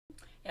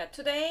Yeah,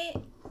 today,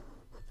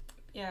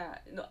 yeah,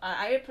 no,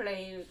 I will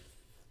play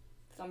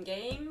some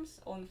games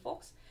on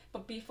Fox,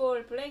 but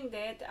before playing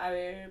that,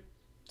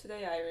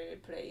 today I will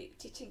play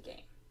teaching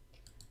game.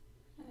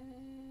 Oh.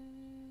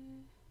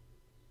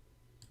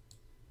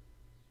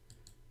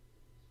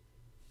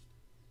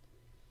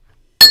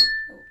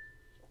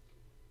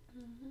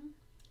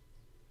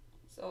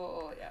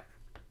 So yeah,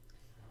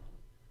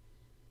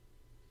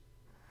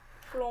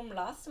 from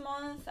last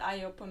month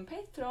I opened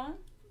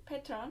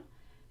Patreon,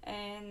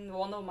 and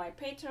one of my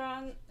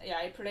patron, yeah,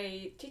 I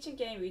play teaching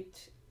game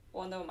with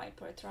one of my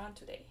patron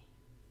today.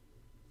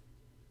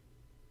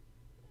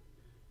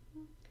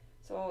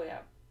 So yeah,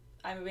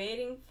 I'm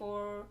waiting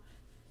for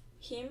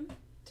him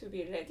to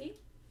be ready.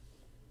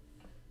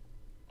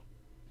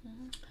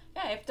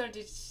 Yeah, after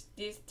this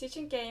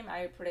teaching game,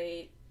 I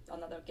play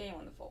another game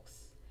on the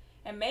Fox,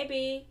 and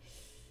maybe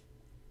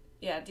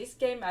yeah, this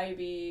game I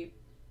will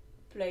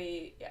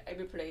play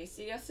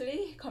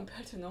seriously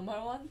compared to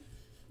normal one.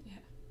 Yeah.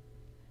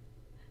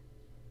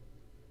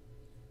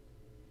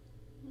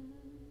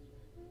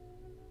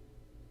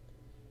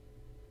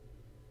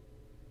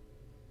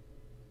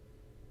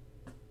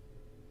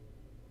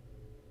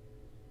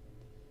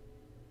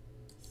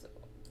 So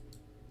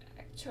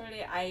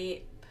actually,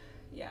 I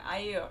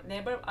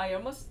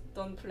almost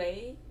don't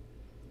play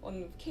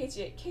on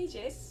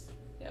KGS.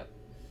 Yep.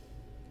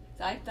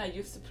 So I'm not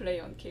used to play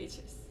on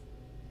KGS,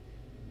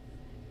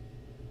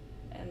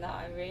 and now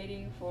I'm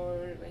waiting for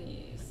when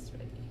he's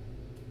ready.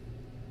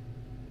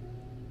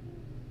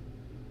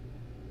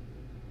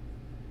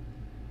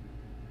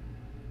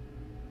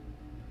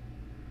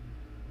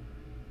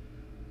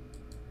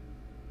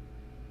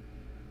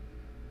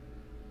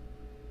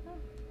 Oh,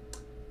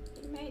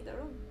 he made the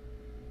room.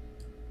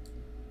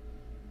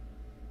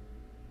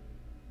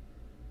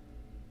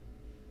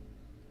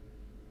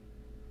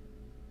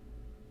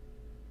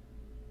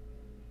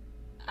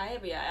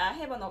 I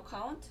have an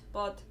account,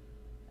 but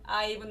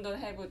I even don't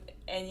have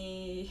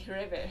any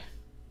level.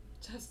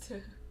 Just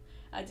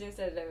I didn't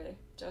set level.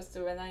 Just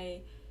when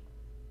I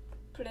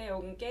play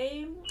on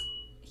game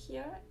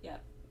here, yeah.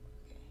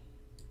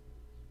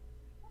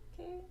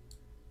 Okay.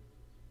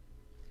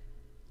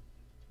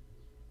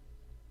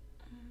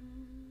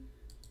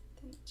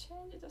 Then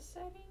change the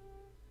setting.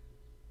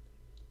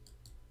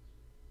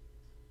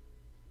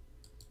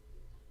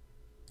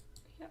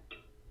 Yep.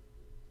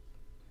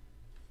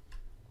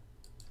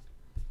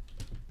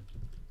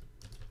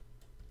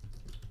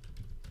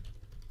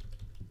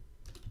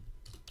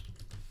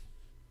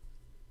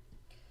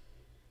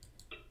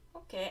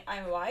 Okay,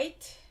 I'm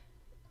white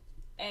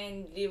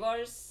and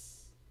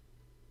reverse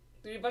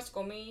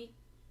gomi,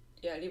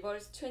 yeah,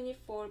 reverse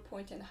 24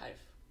 point and half.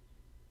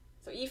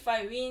 So if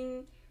I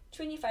win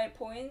 25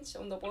 points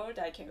on the board,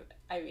 I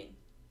win.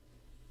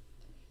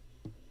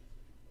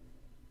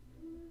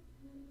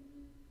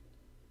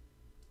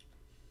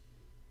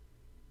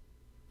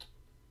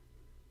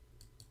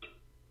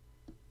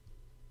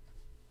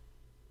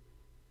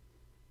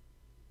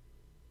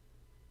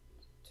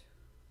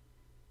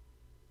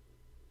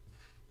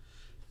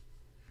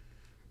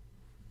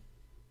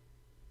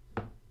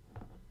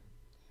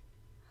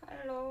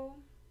 Hello.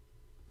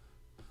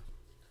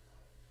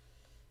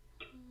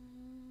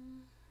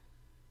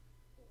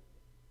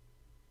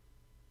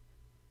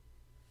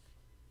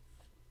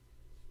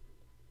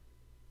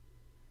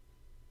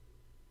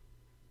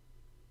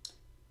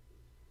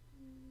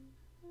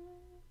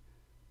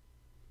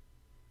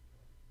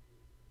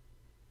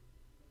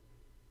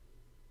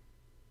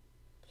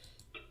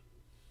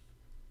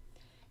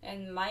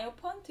 And my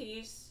opponent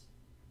is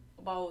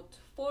about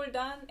 4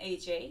 dan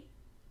AJ.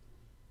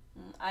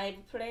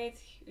 I've played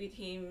with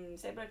him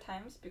several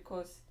times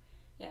because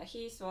yeah,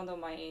 he's one of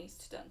my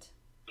students.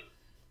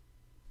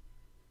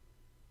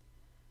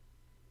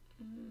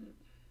 Mm,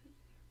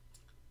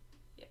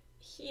 yeah.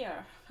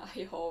 Here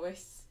I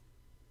always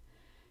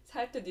it's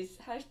hard to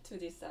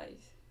decide.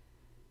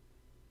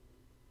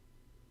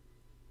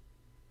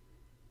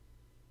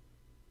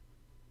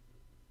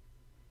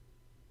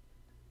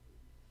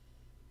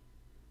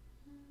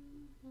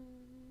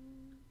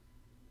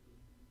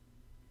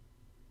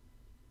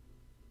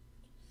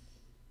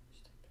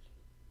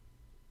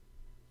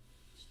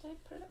 Should I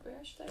play?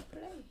 Where should I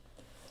play?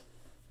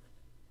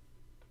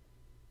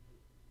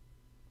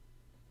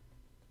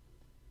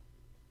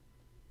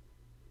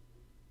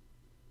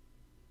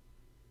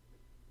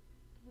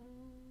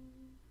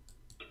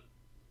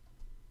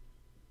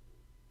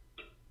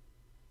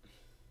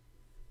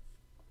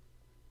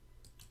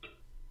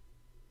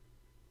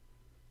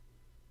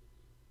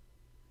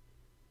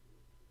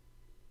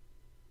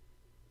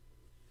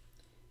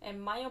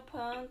 And my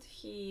opponent,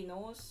 he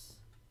knows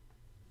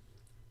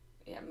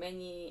yeah,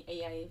 many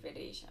AI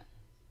variation.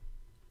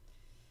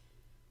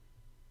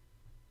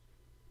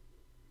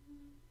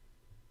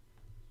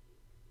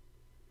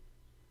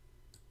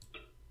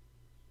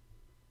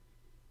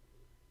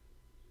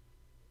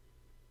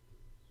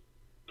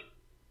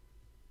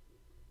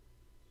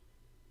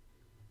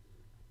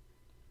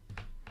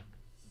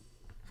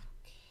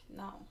 Okay,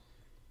 now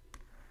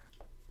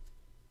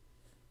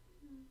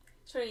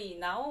Actually,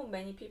 now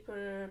many people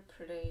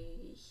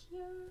play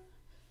here.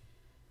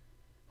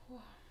 Wow.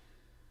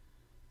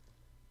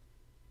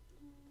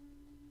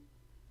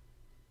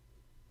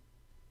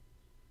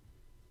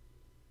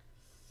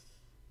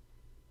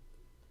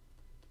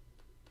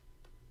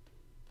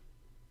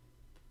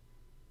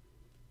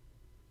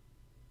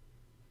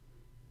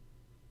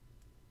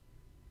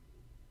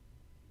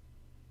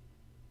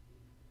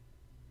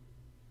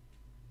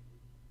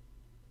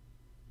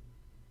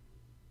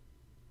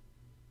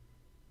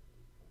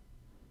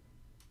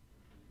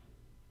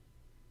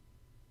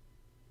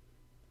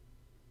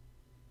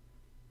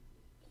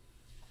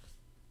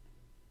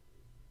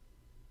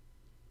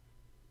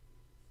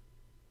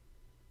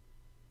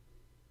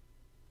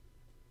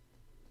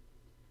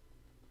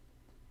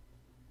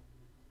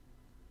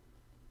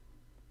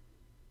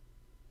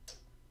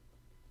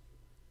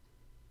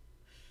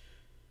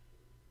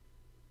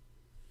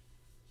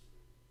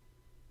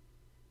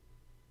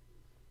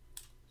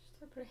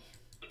 Should I play?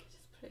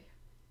 Just play.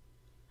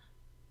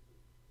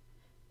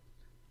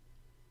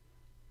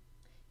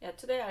 Yeah,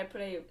 today I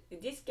play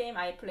this game.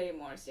 I play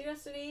more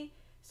seriously,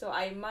 so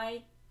I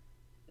might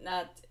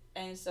not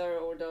answer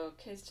all the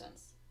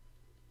questions.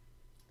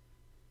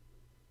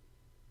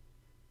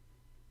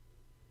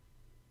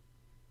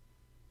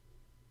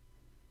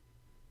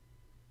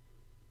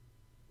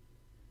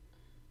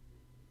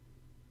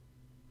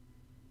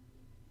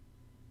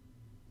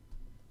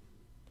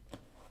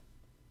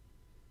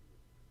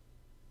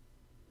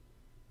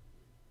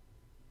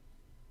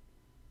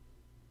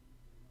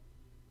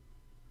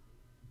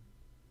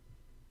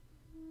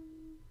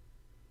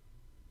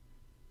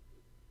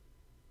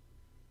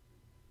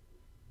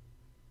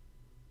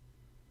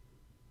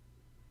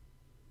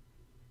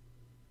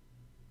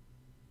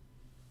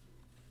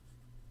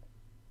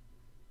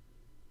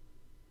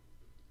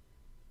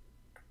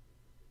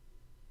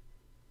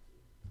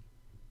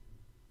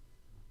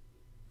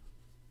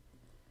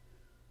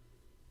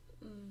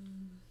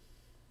 Mm.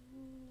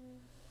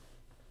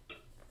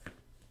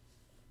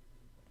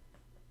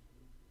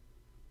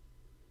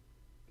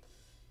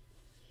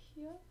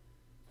 Here.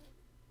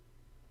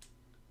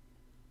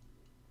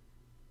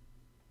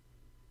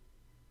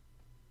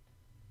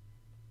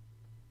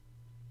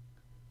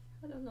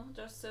 I don't know.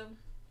 Just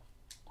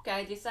okay.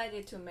 I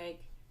decided to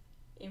make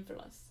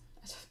influence.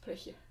 I just play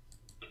here.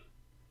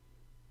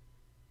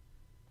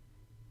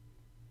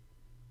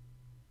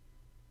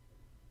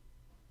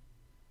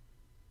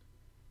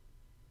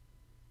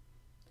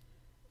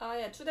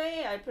 Yeah,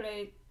 today I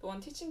played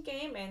one teaching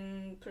game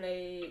and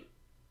play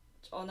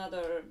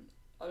another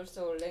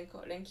also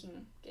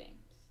ranking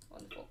games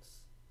on Fox.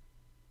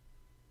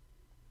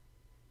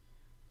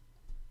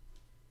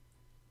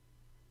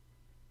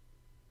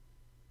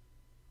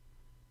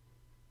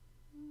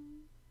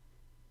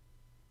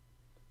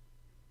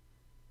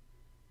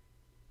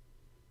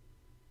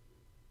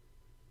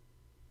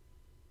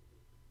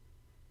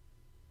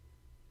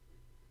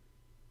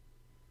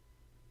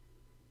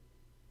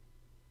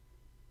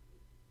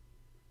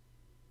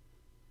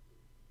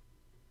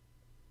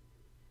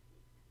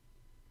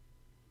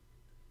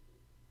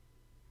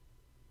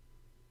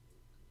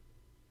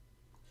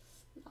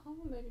 Now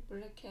maybe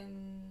black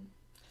and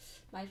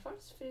my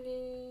first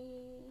feeling.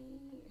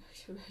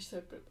 Should I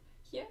put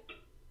here?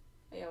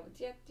 Yeah,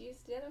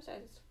 the other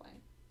side is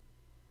fine.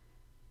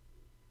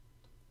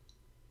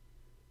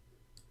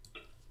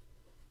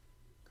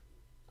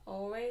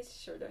 Always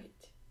shoulder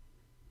hit.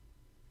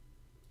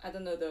 I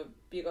don't know the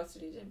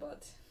biggest reason,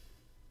 but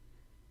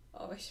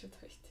always shoulder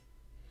hit.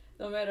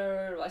 No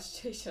matter what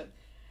situation.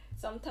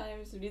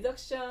 Sometimes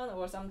reduction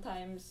or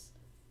sometimes,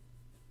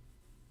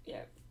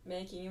 yeah,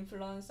 making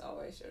influence,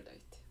 always shoulder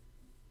hit.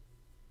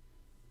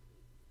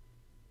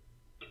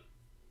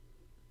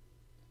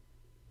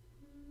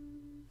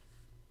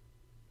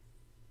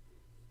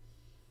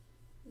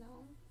 No.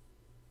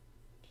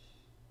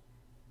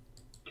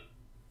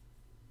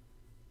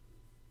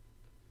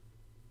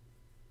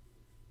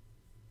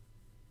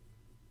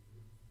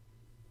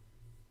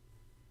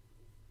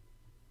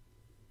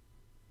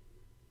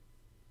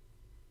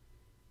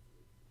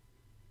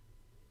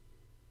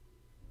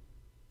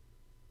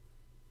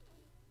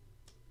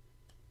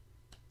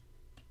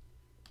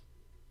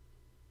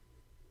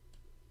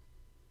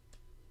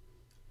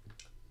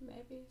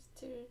 Maybe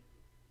still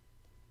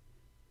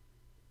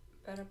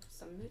better put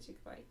some music,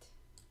 right?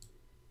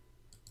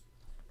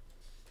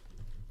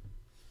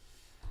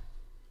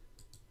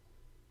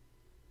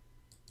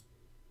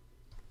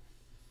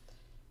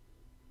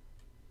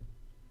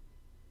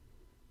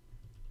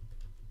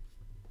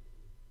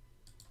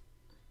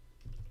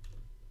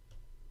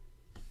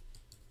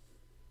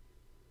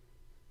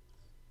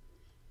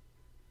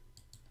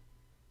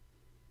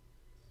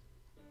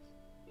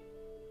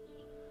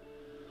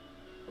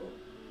 Oh,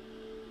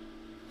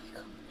 my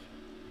computer.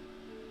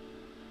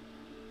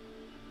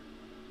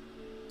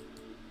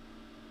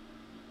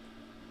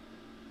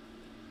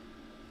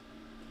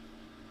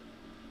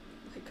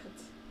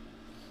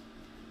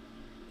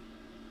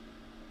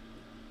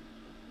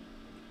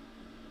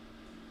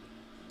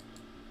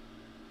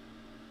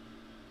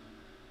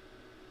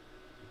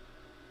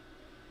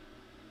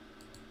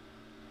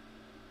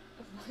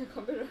 My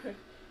computer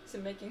is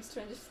making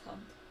strange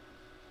sound.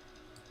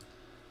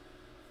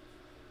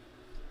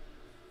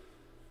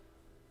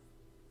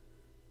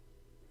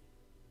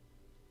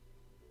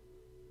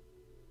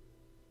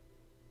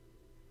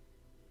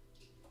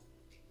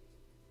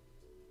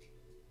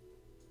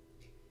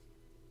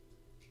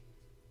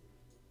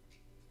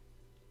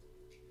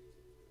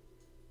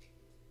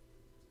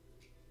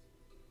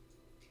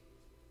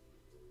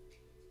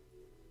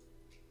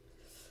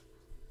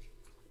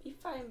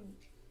 If I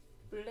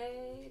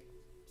black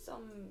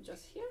some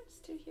just here,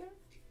 still here,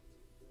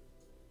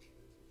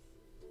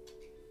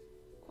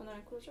 corner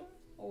enclosure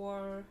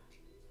or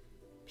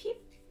peep.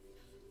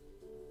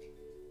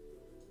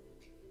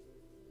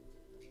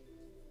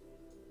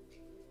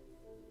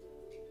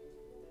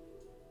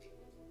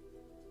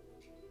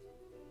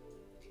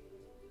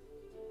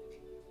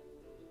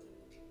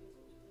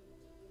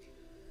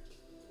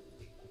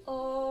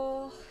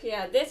 Oh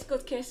yeah, that's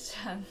good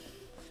question.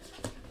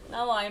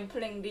 Now I'm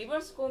playing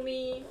reverse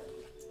gomi,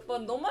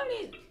 but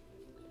normally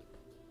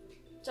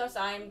just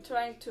I'm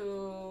trying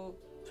to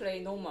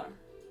play normal.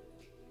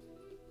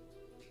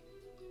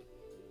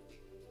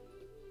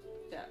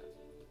 Yeah,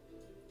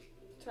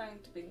 trying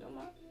to be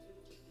normal.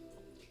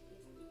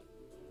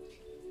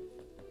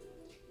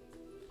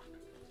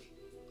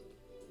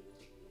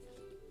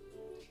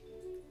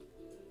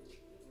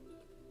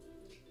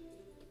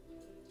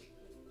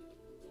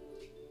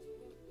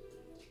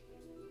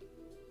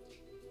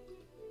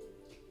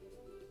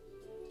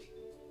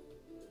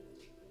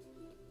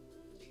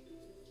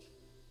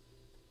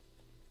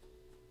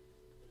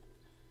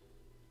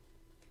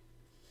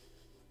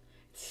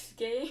 This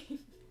game,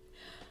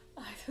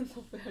 I don't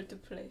know where to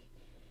play.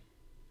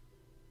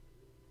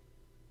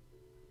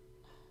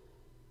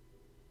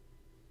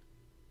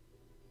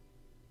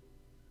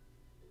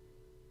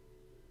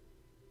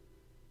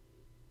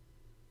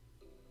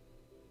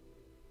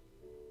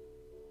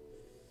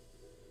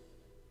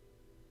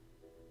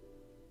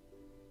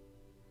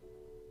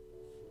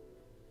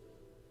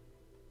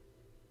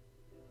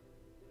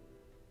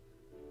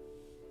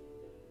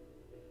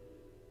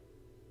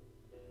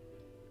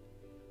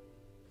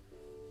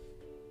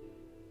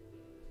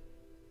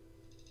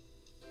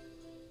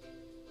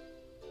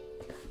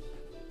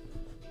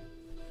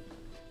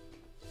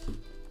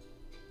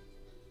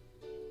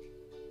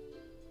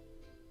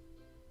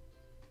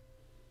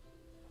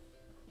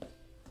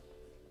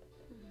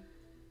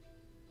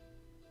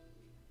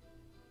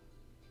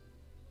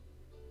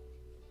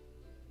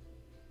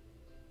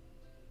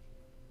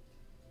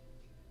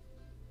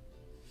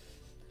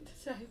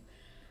 This time,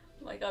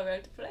 oh my god,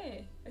 where to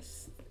play?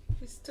 It's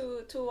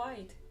too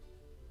wide.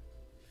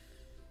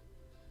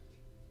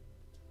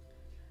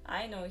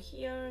 I know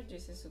here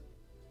this is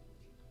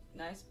a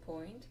nice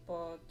point,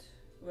 but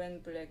when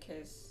black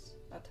has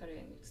Atari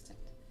and extend.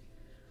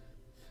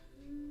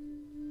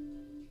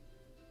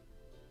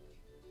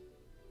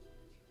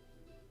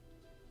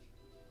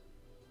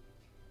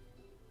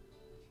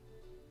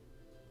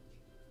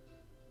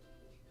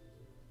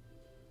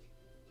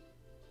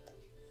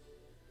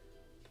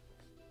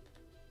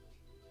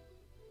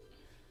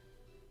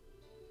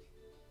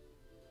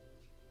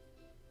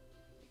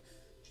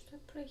 Should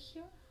I play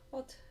here?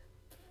 But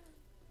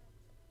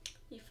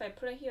if I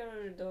play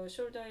here, the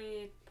shoulder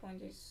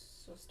point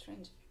is so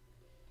strange.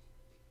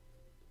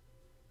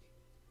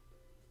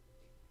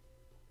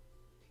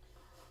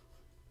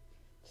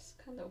 Just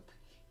kind of open.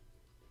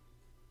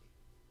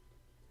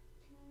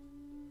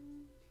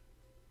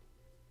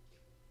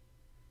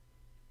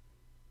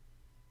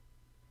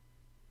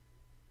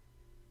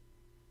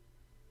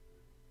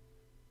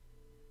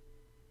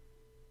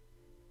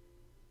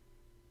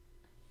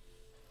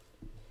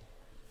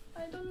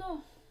 I don't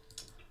know.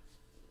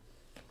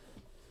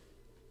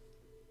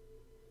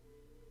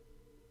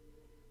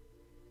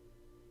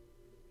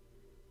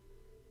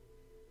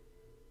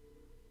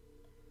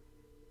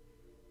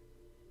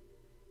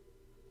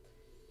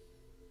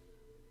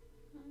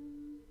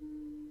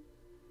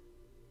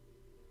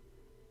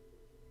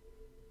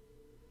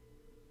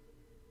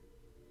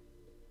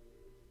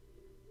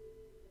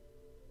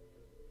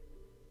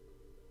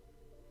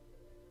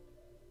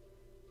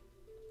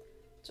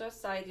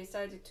 Just I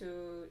decided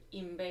to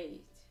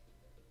invade.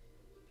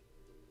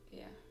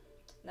 Yeah,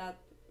 not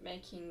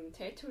making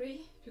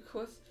territory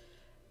because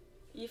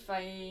if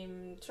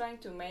I'm trying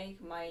to make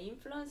my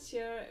influence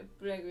here,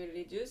 black will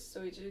reduce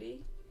so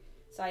easily.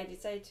 So I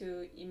decided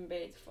to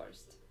invade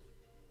first.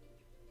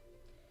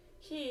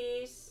 He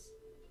is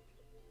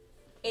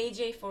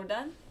AJ 4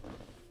 dan,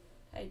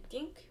 I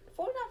think.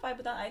 4 dan,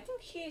 5 dan.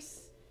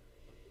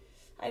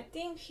 I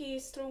think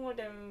he's stronger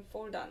than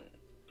 4 dan.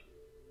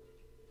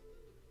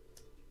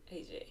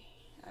 AJ,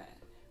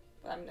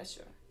 but I'm not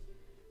sure.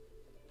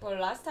 But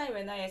last time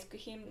when I asked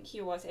him,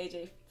 he was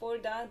AJ 4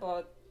 dan,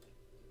 but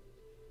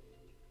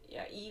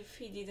yeah, if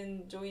he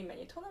didn't join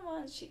many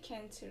tournaments, he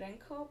can't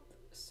rank up.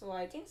 So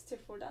I think still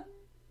 4 dan,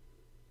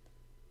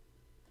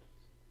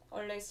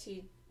 unless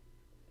he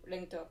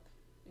ranked up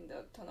in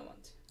the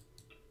tournament.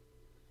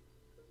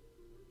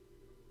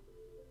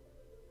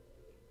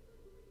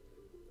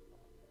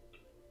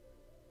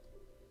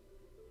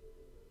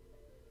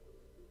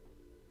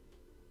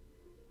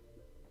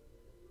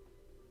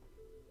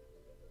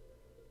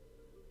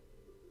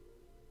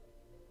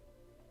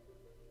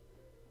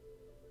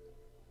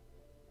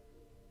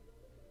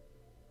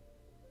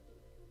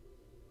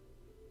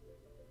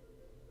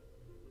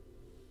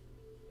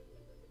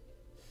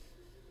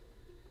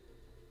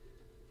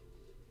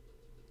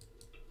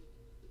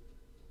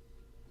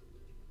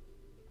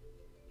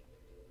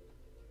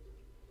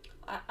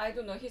 I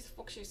don't know his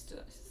foxy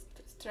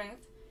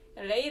strength.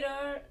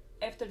 Later,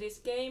 after this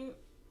game,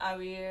 I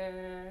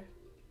will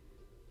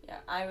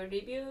I will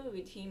review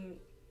with him.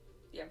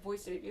 Yeah,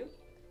 voice review.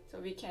 So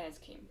we can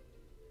ask him.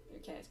 You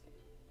can ask him.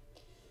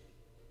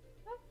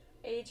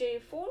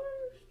 AJ 4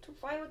 to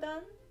 5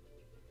 done.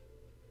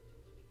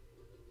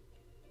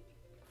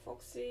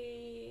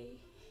 Foxy,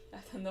 I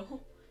don't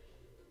know.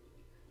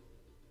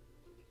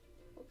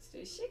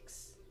 Foxy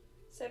 6,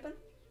 7.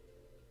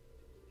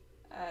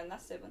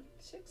 Not 7,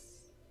 6.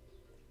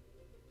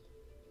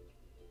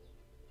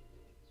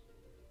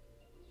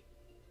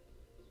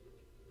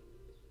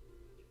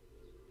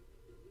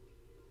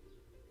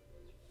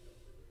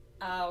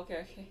 Okay,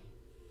 okay.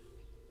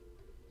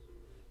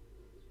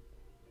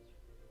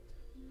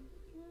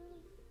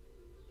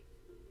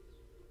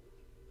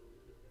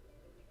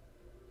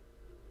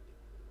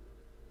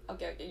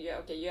 Okay, okay, yeah,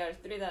 okay, you are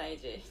 3 than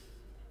AJ.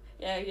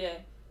 Yeah, yeah.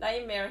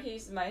 Nightmare,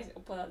 he's my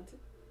opponent.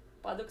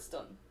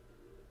 Badukstone.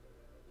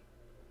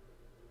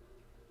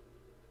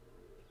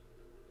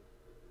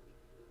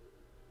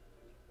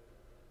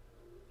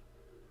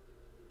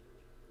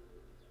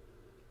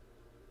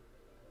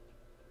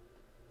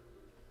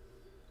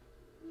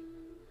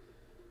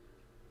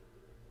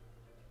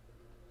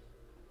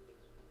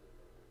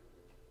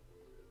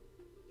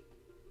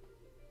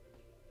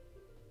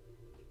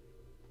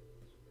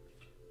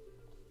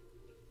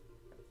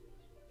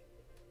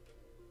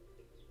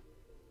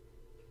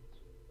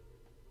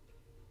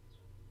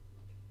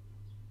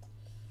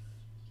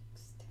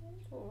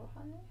 Extend or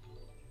honey?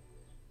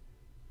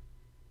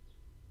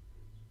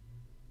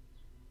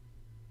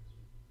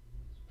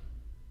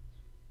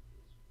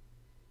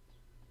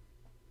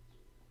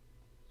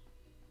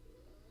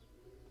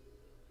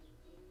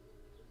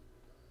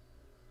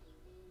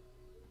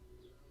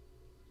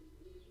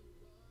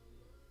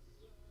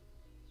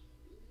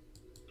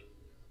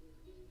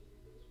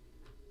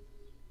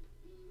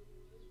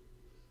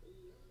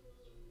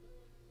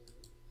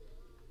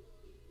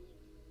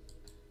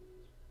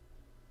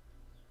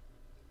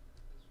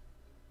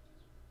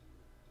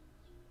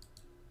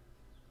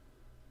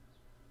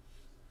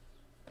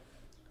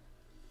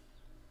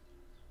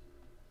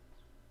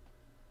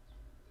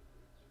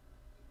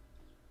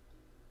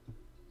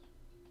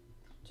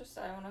 Just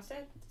I wanna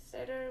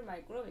settle my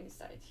groove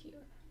inside here.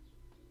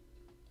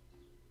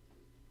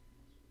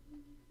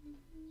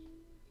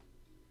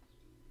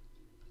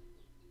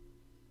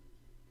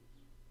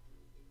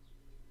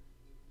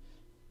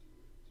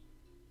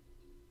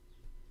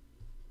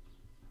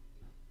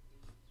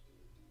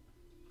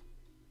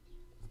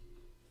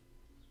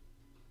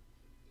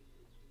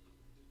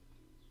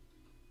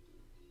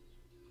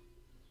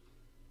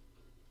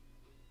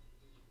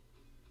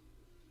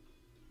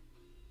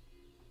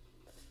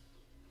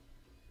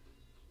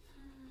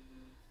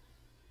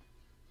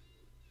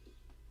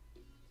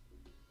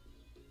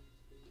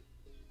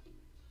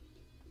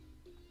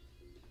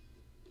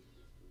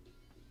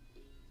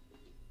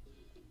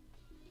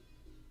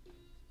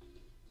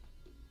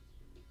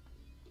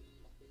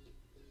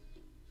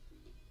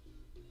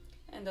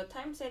 And the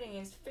time setting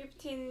is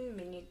 15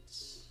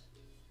 minutes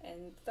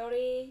and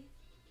 30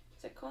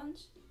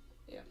 seconds.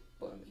 Yeah,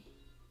 for me.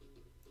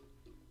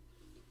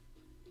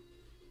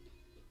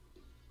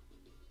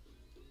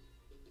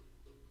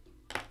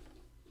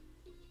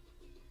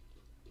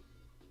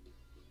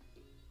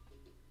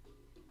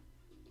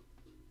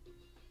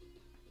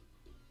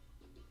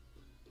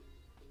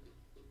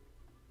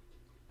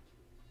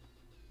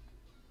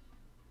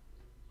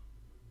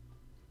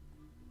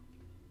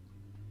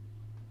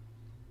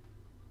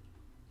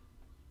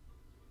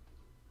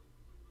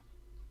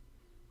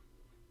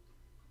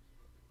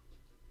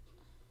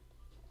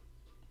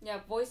 Yeah,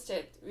 voice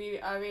chat.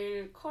 I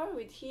will call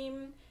with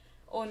him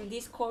on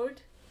Discord.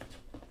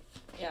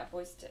 Yeah,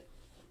 voice chat.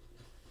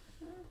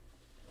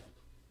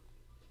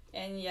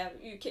 And yeah,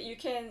 you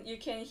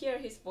can hear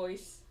his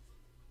voice.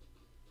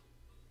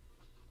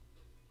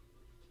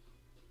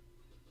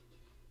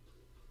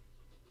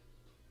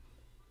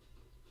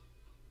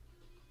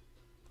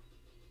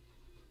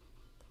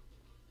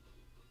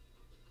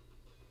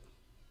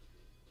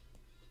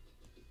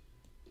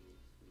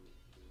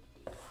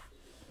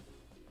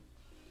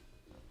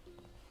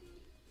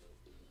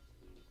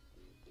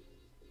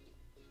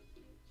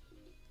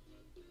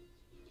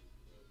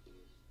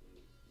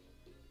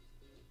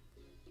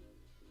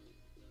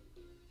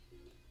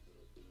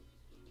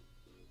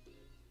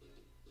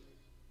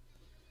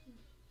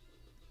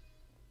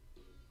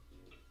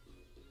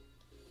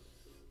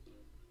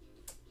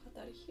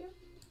 What are here?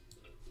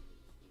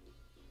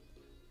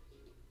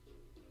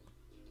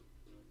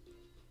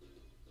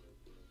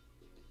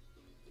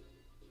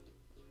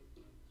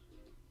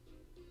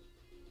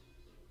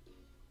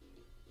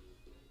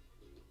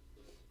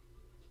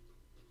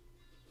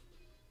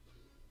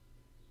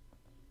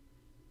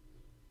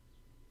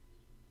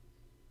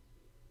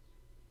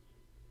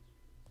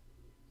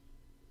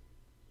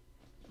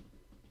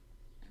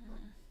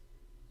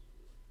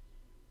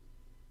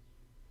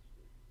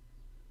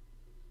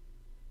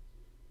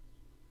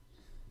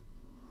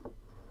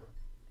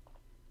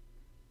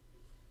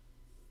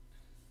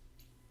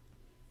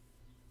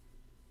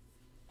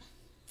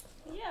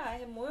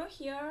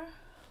 here,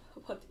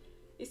 but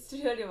it's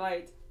really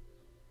wide.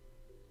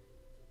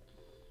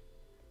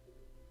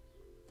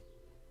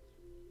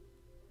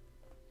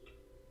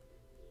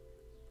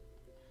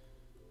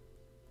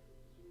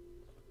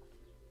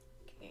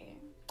 Okay,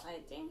 I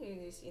think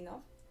it is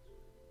enough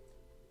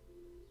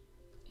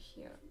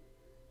here.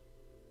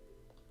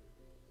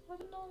 I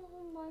don't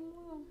know my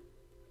mom.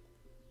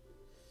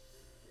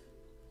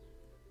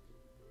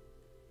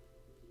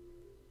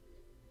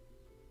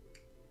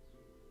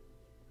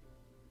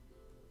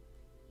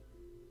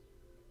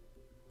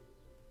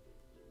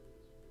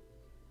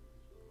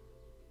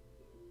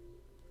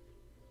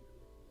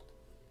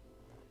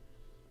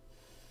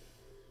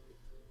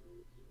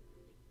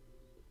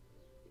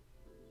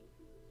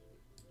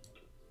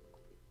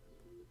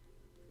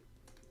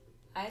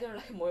 I don't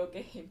like more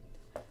game.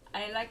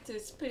 I like to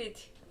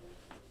split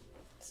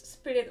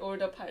all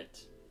the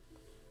parts.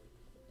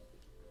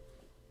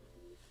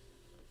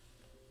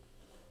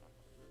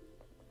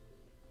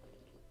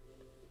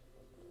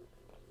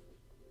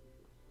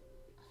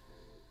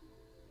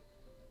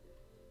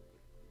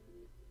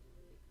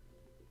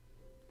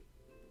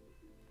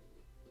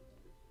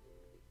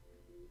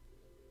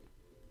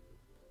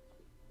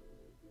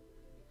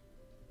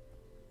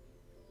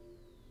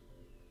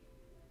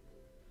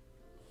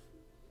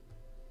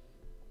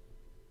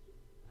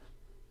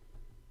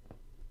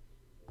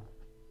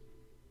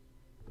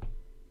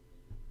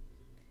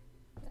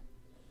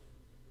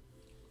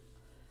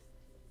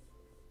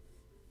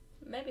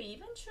 Maybe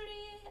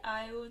eventually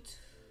I would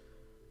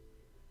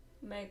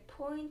make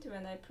point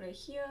when I play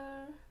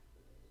here,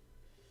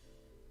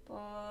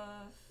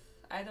 but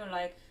I don't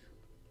like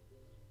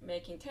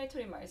making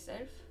territory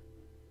myself.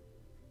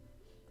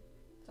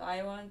 So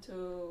I want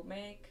to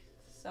make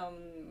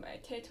some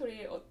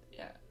territory,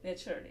 yeah,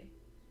 naturally.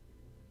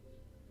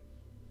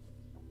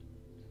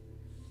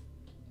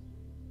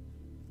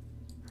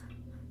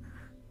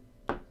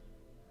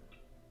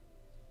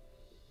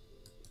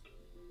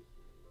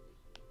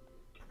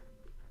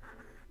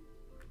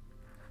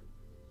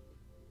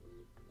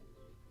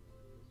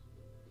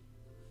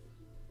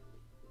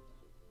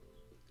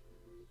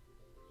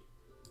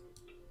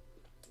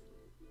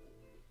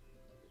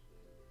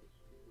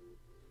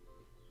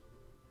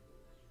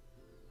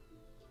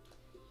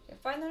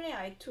 Finally,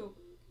 I took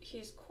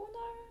his corner,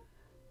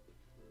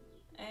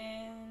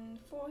 and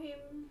for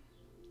him,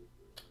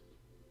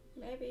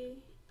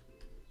 maybe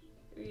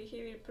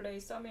he will play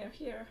somewhere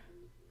here,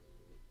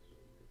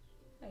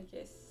 I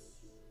guess,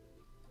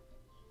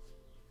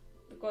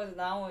 because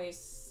now it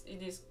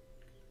is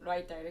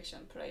right direction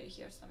play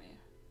here somewhere,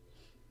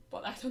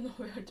 but I don't know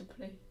where to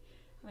play.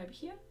 Maybe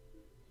here.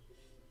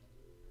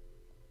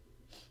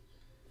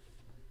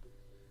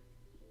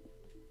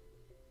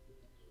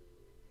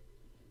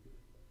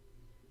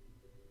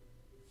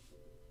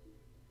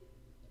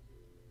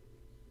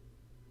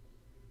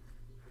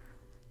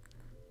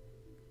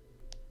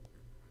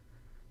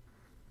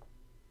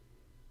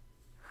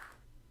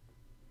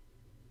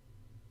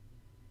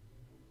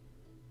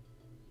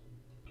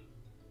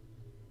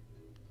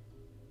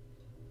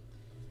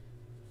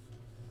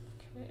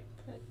 Okay,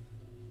 play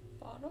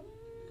bottom.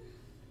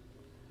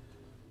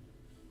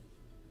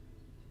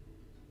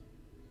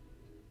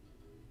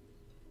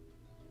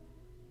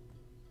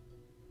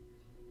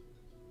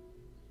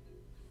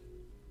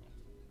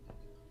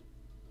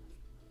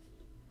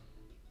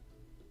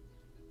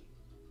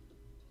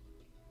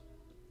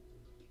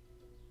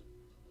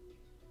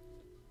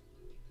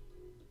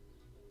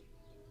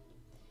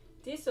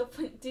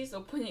 This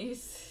opening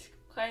is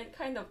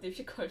kind of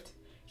difficult.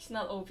 It's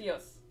not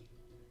obvious.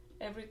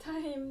 Every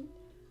time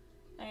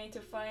I need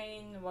to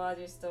find what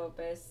is the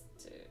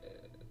best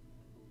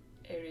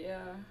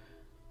area.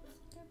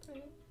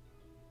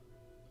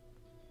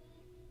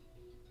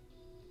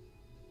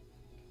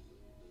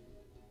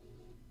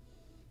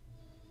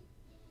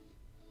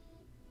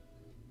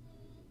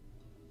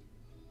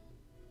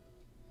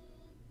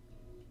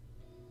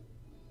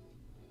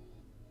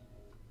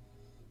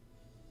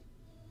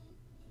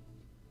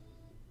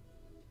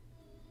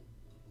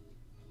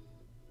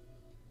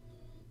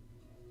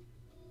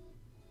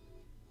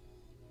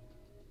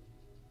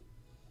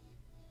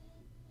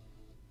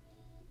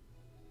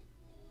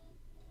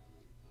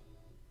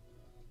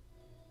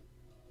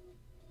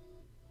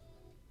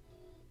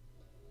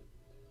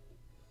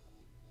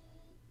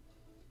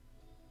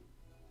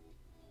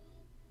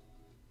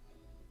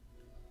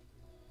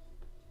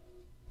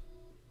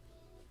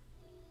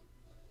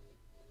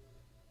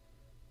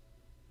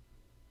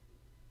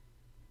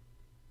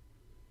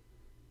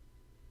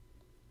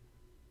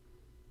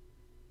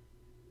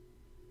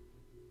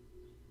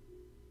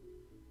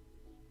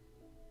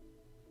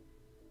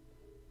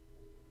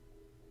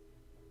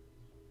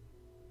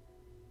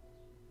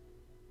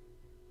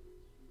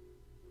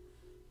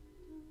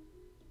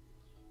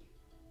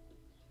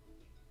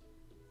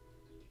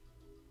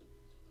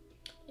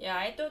 Yeah,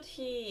 I thought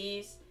he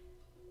is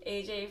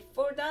AJ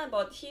 4 dan,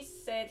 but he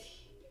said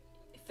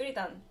 3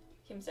 dan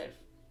himself.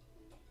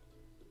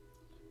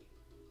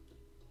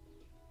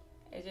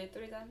 AJ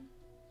 3 dan.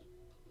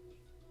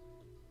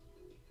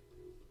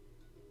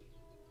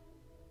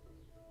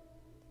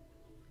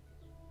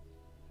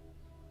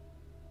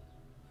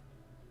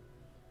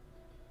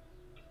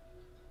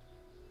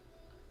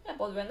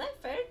 but when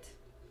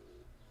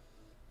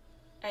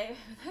I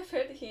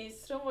felt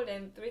he's stronger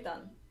than 3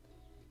 dan.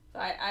 So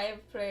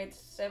I've played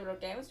several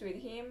games with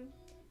him,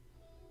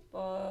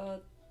 but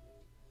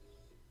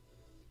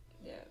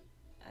yeah,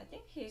 I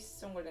think he's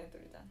stronger than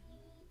 3 dan.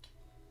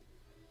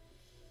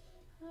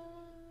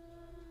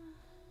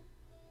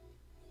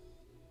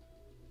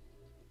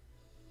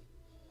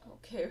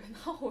 Okay,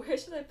 now where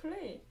should I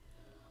play?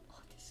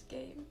 Oh, this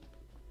game.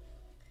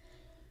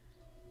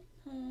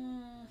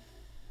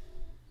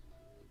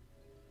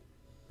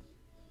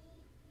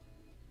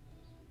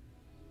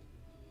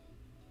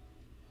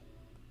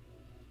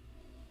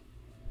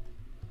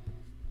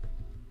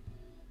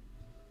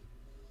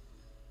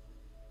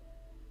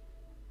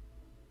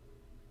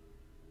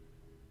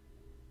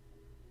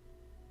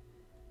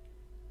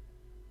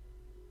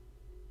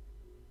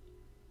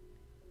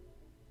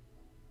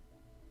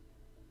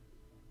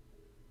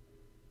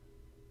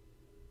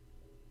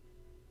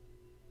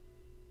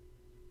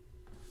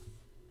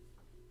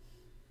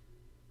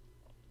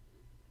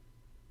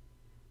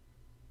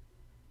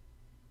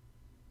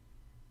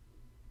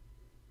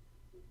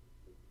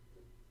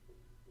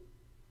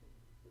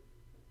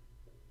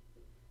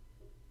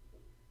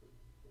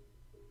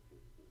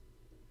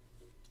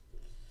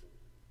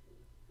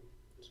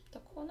 Keep the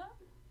corner.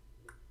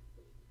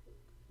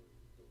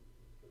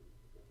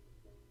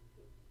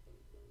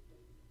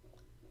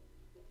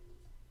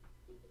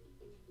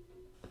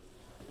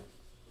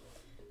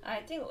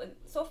 I think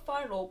so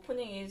far the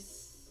opening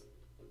is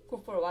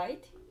good for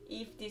white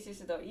if this is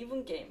the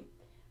even game.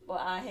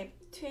 But I have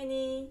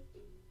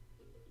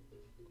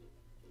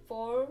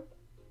 24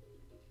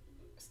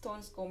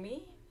 stones go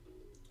me.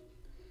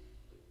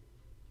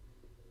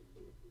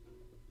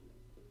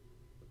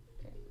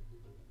 Okay.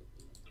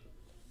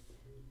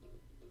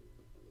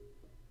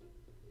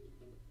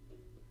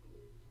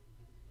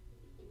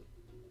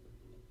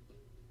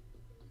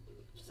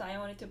 So I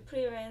wanted to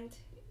prevent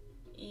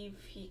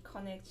if he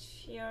connects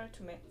here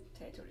to make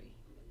territory.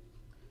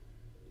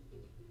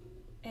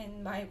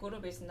 And my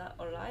group is not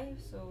alive,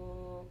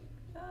 so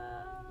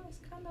it's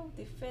kind of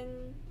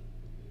defending.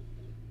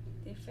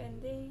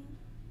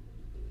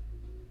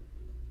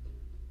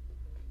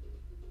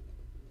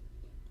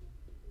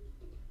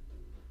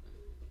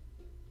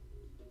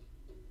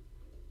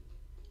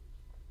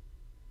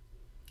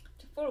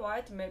 For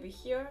white, maybe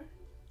here.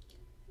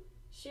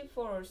 C4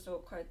 also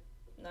quite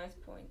nice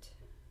point.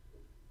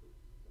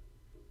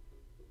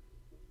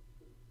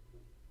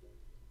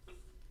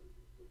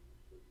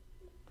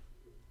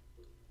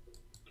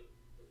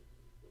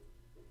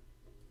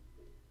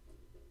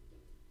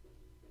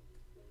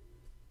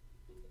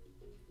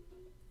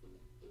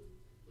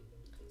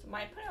 So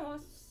my plan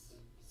was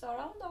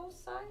surround the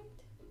outside.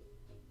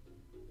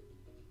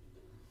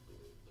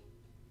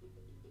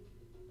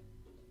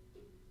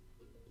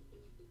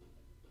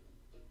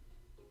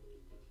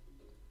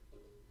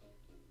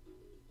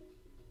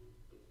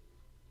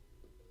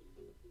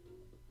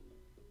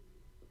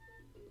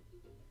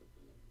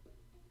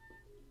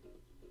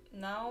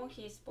 Now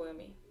he's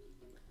Boyomi.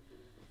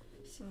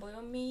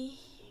 Boyomi.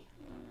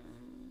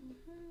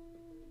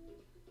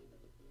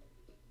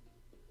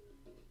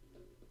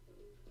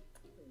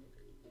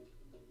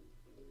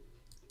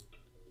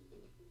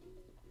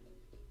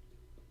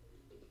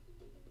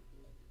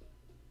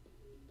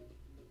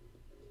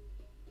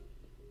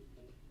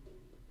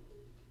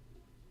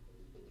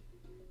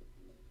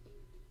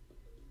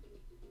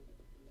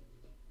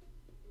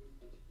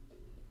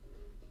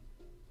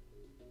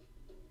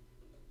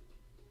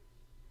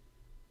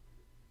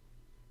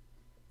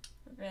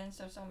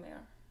 Vents are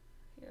somewhere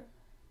here.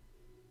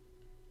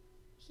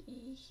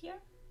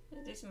 Here?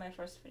 This is my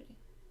first feeling.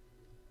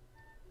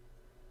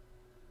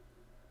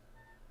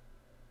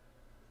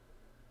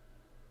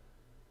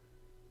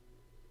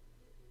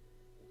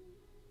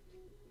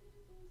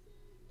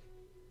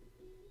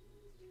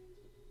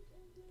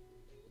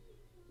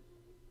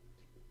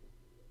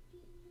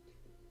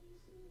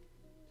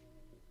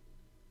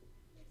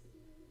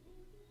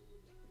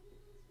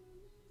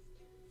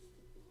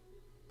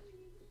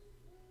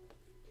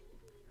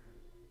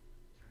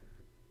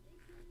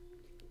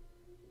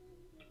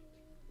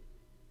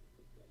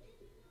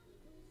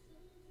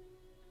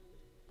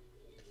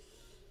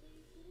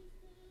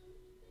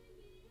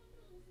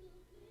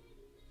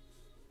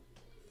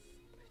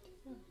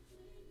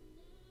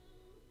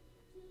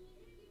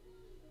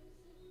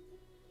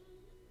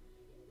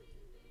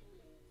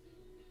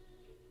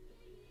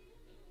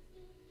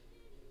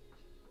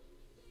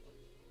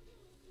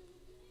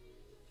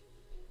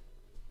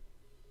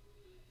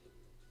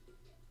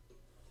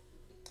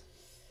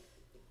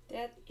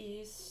 That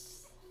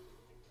is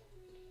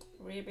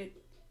a little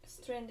bit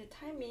strange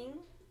timing.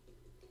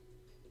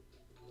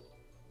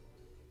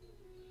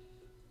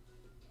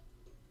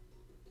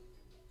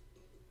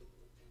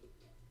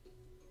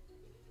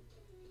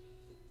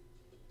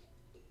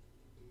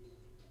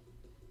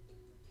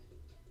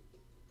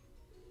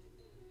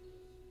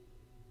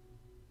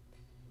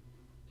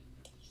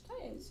 Should I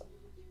answer?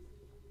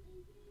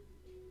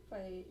 If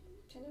I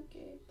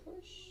 10개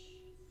push.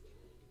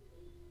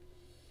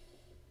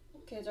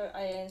 Okay, so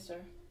I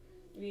answer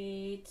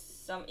with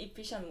some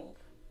efficient move.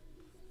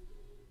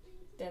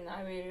 Then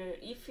I will,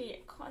 if he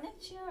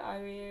connects here, I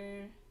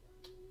will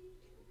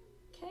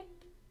cap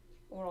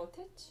or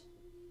attach.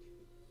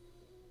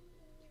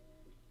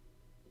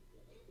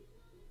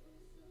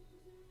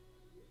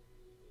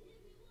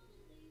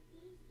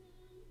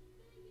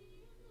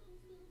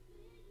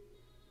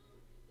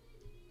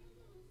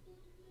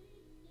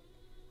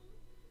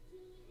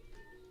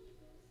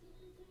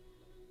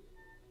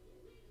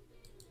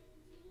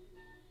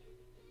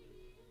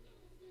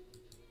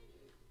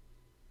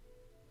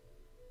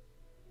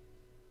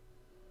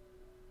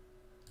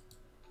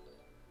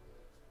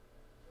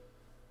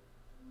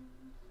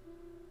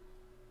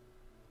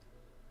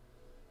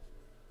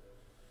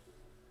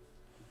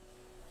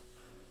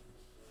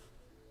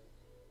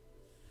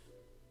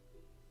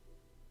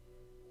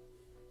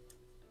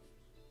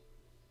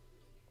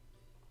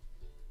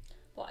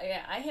 But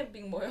yeah, I have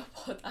big moyo,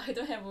 but I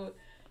don't have a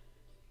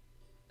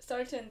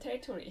certain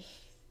territory.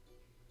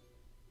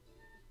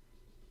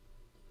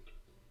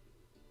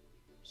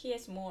 He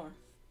has more.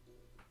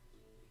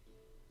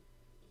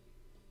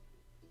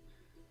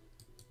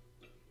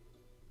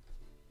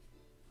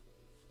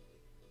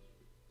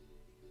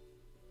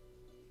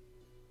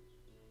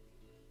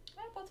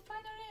 Yeah, but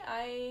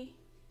finally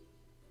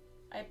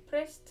I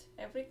pressed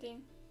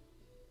everything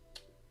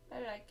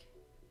I like.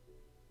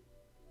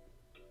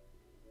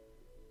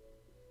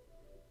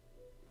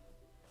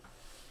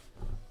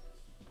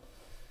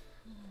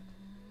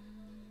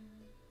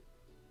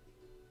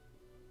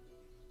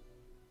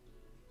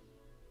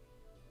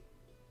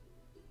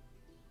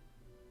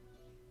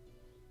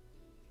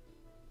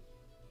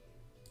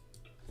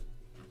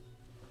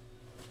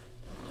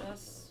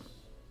 Just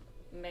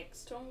make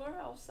stronger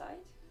outside.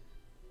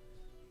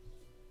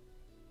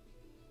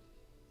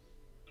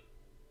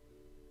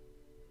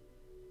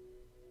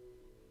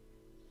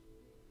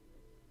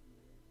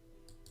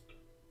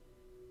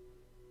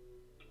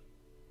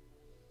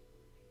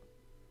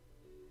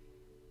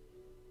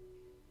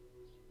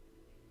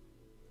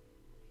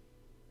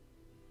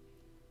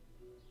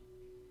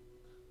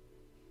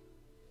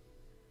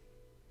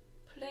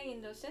 Playing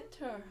in the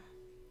center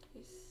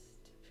is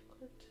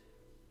difficult.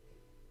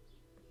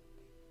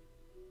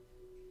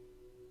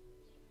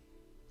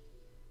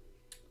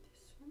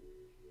 This one.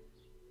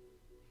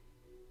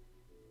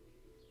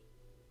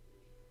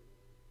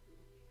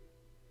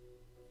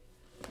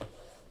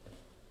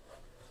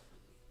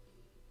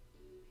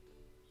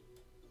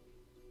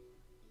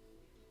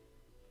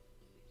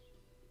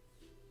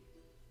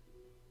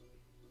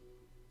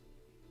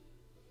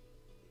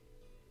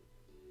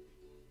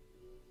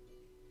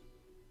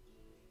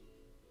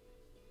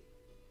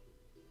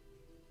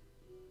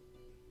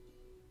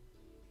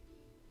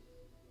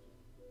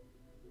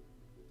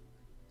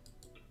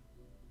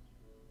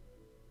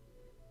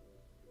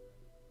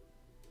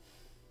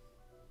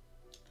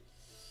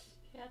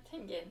 Yeah,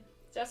 tengen.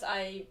 Just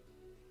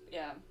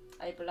yeah,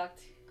 I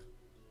blocked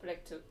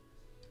black to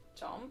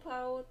jump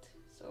out,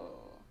 so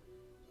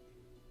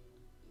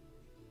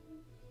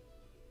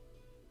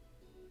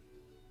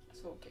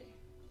okay.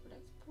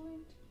 Black's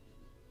point.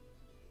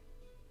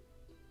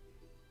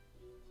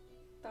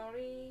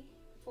 30,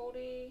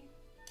 40.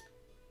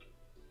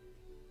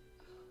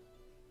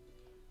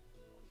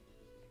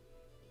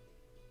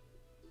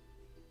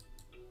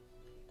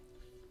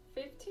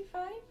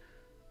 55?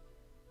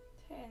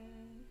 10.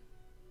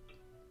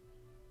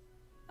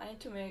 I need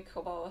to make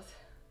about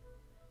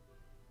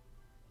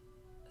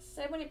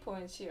 70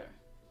 points here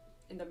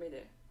in the middle.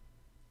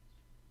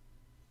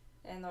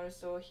 And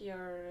also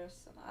here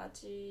some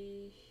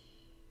aji.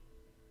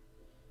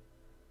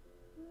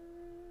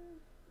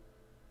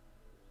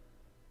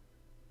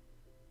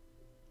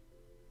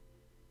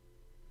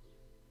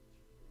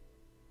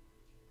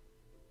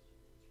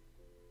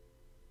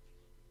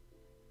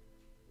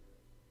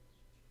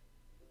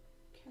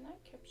 Can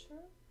I capture?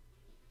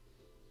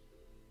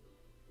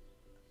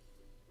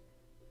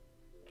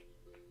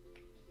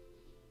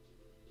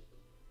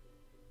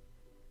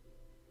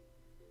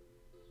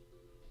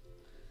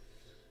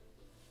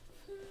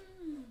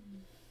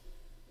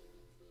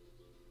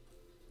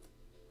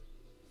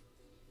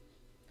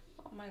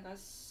 Oh my gosh,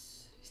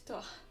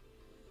 the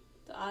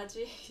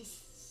aji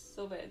is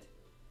so bad.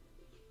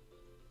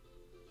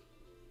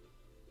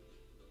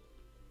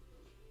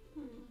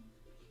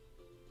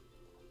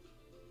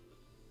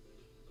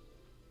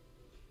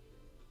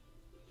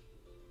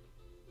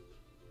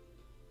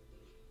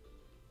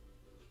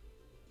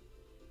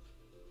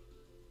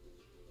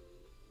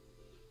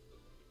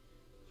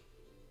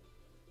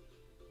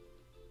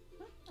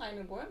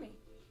 I'm booming.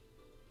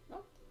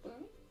 Not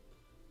booming?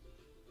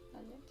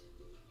 Not yet.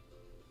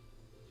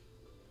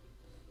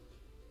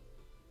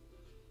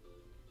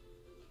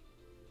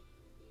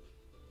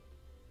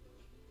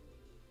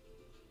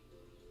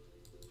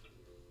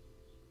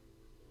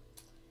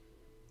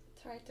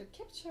 Try to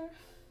capture.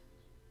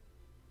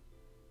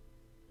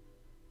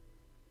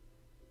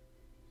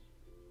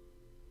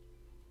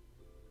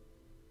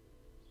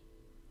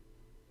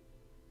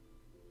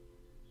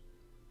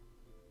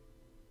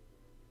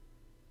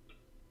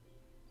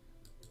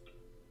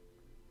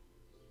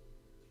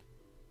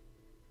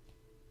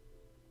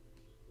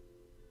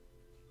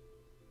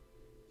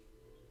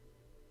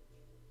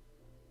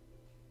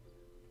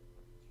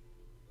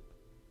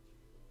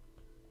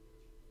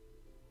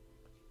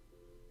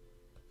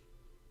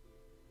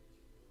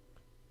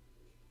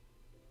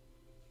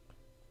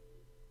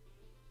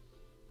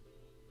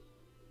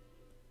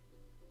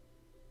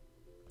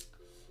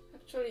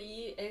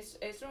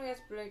 as long as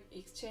black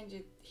exchange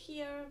it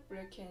here,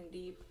 black can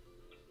leave.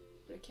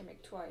 Black can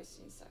make twice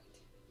inside.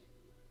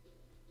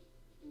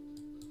 I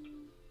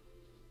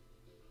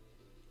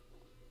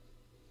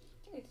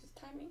think it's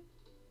timing.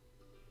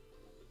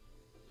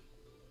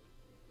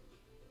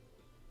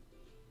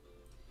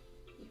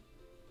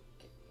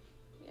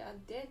 Yeah,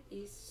 that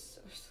is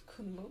also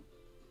good move.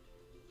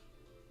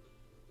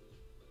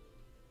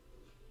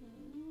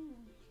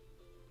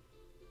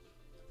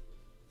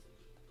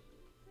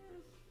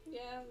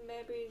 Yeah,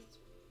 maybe it's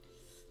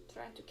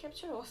trying to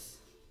capture us.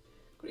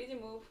 Greedy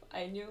move,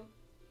 I knew.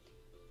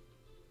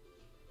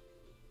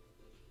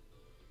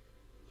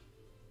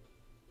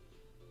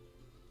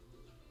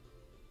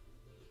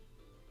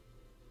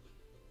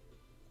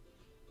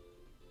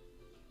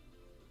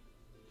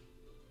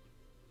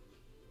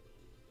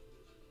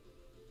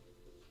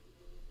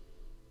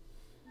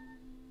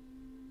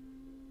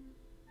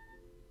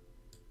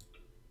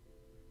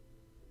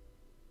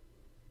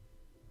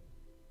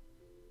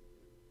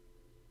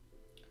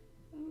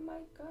 Oh my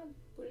god,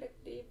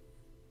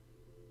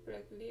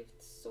 black lived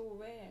so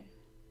well.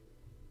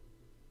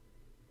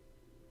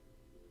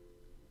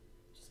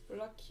 Just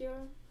block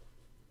here.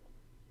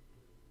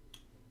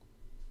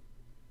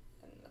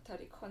 And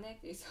Atari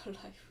Connect is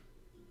alive.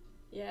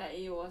 Yeah,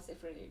 it was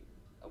definitely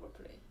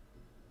overplay.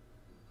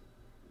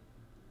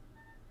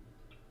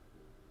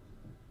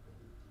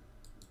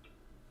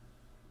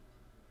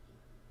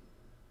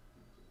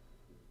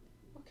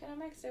 What can I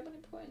make 70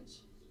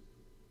 points?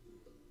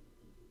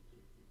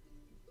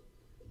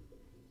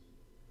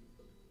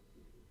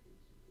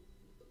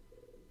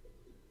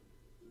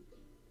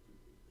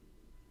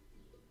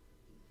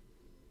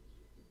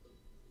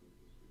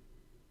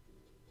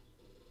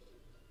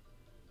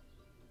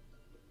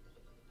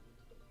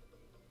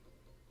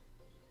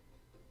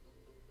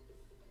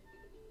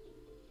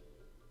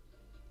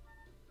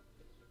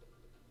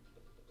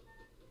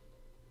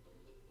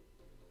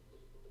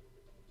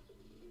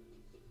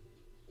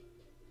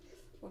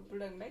 What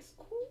black makes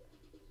cool?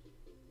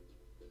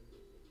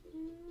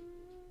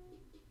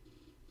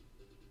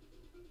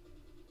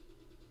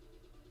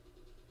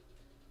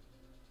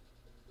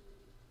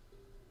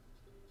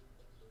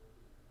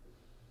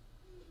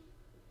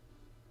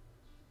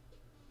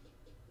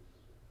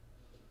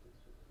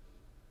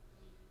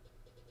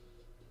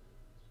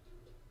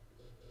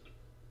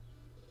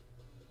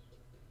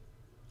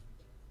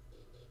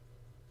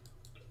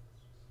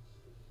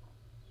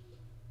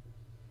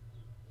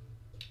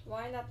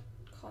 Why not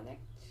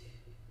connect?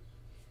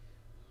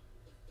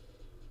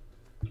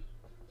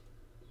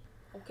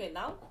 Okay,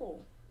 now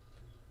cool.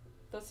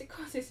 The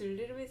sequence is a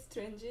little bit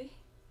strange. Should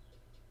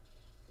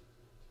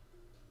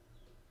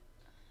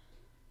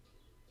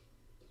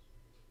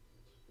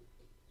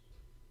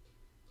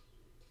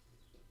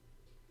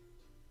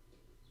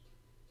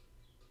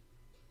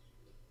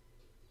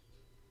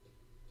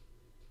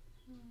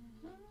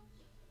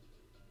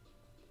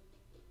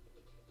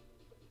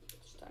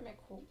I make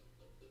cool?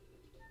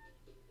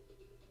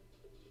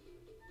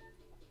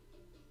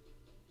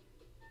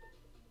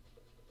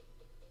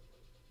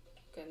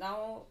 Okay,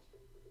 now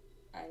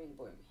I'm in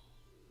Bohemia.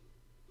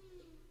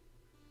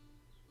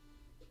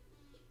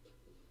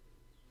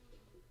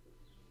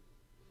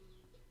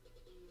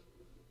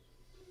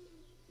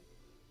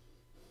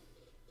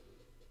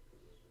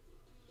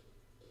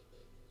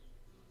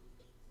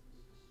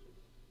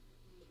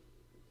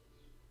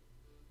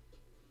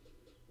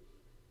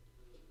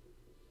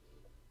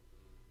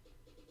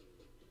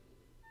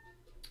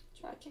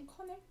 So I can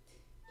connect.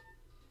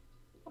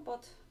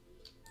 But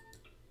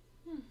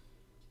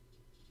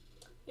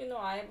you know,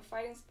 I have a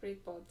fighting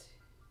spirit, but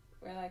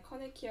when I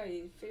connect here,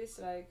 it feels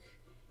like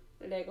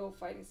Lego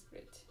fighting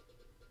spirit.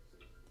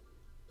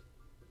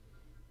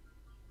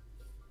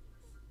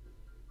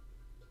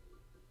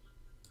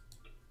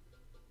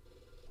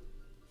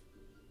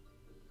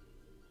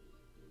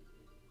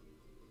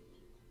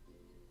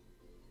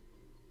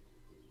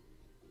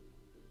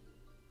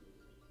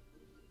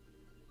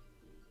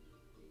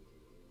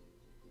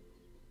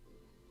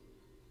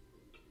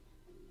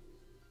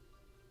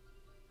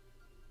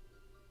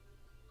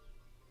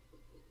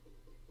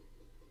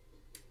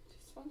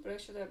 This one break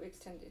should have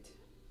extended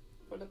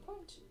for the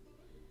point.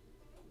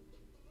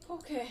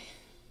 Okay.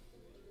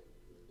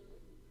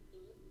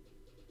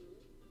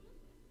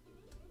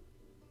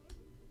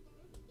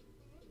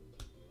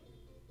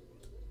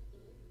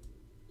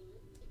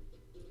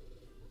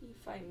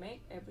 If I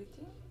make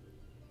everything,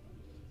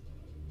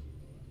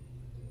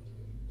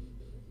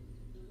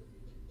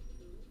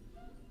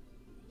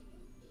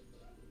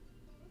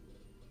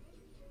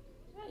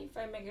 yeah, if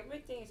I make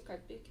everything, it's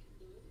quite big.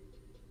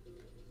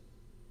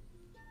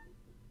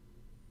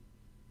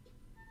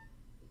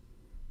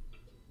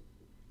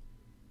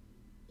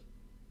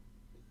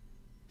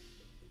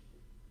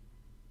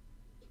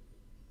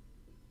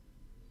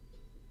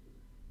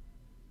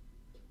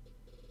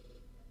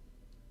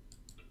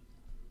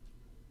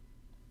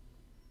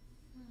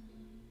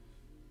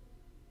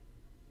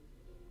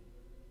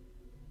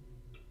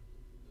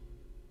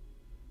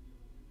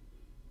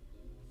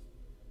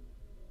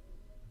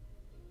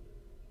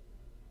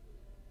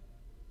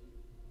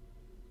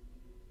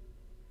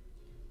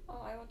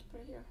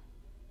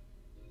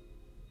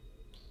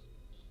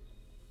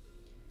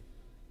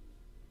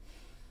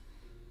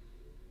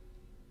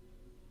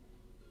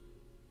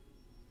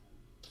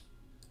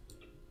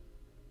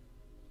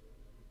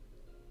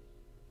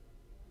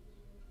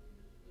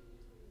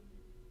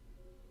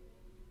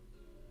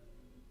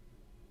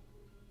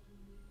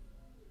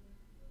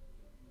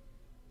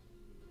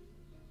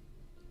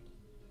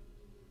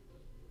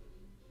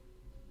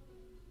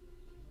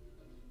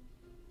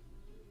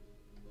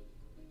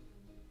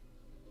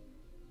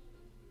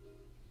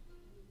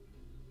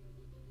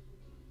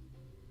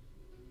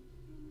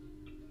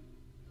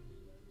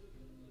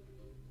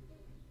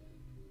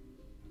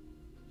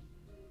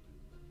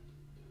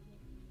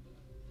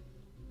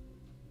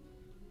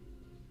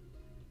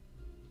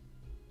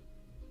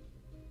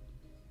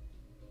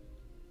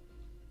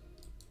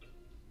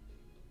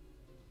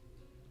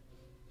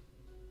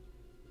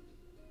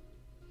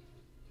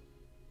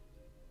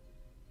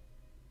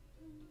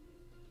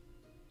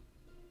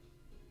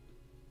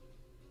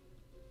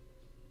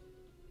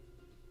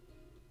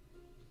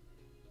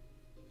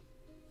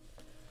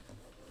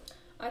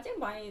 I think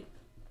my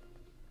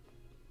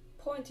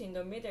point in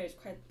the middle is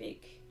quite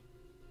big.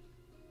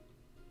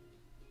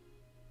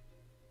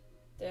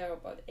 They're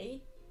about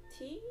 80.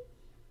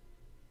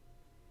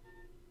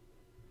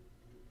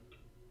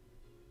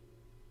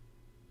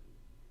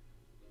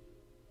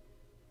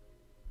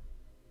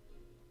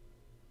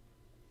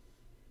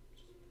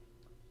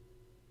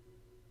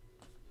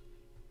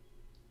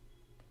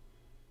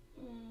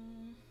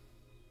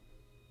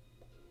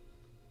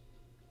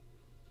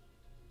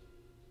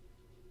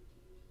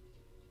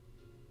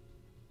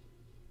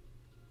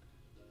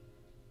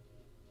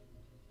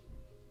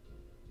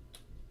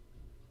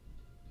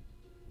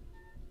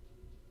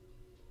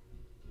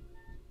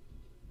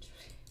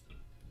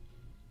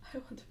 I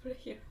want to play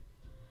here.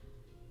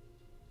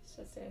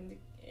 Just end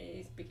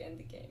is big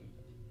end game.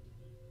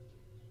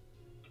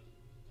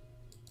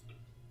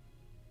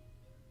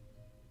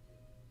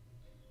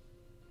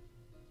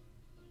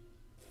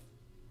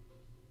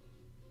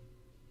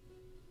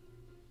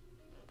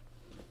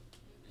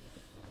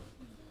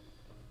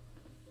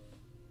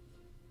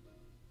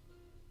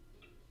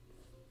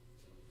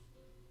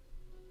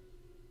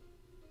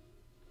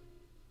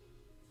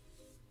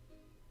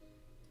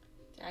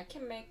 I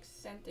can make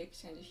cent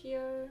exchange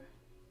here.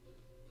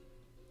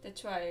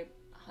 That's why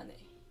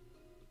honey.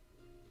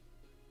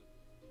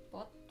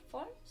 But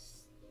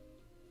first,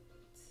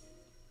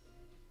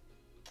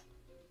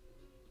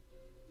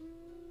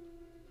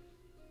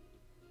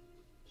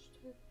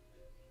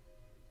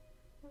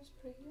 let's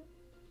play here.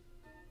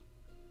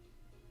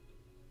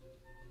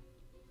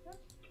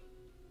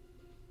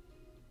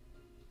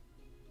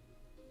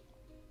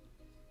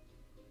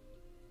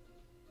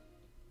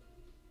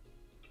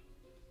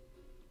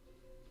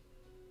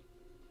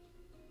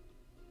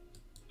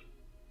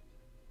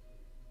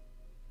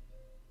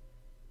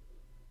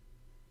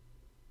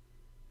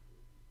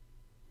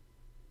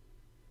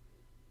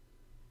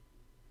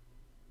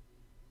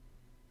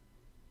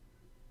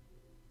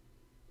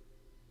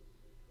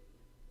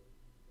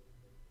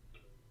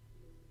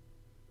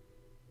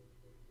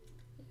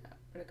 Yeah.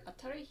 Like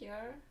Atari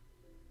here,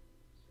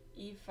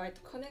 if I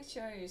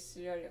connection is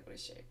really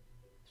aggressive,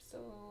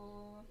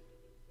 so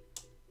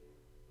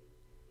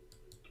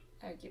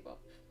I give up.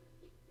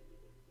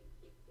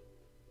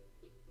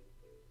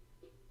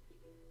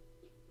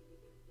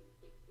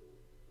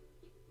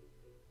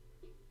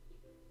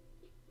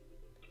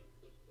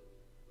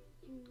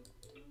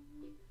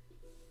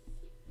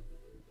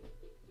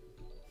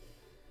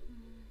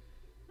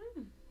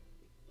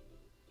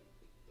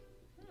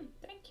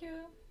 Thank you.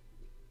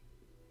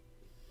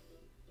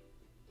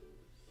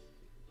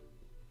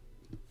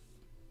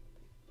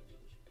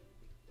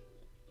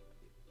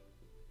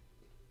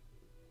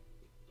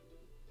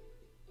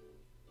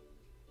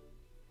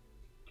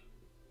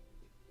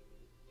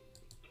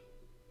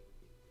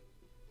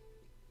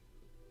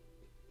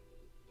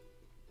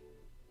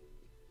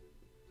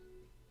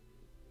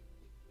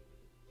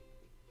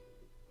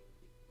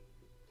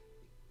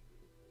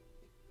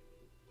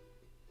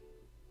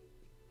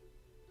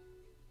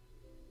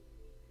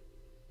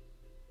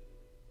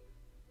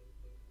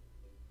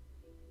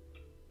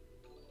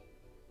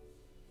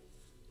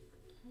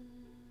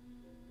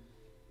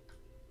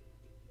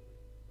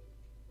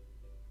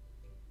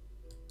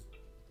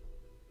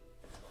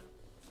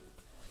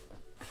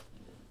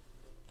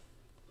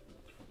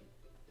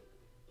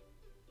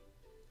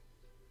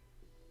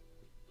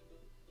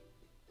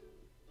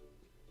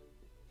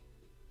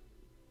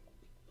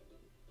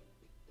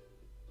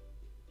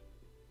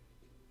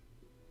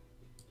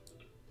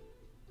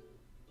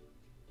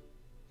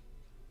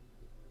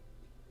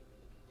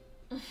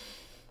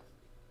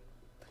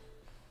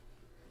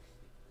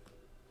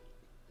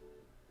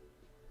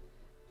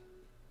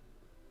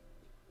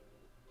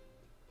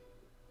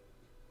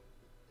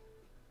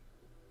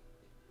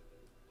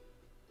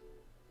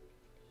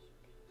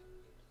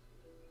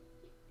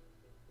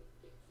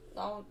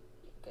 Now,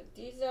 okay,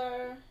 these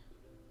are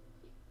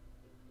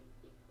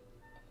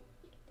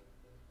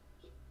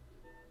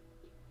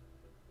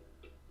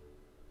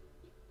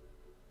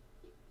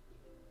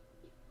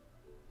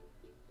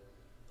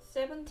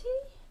 $70.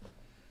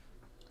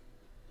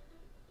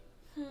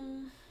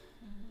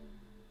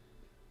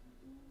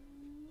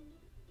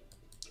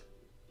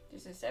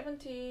 This is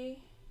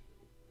 70,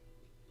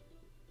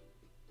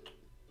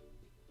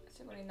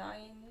 79,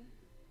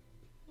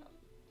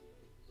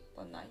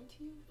 190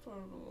 for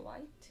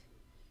white,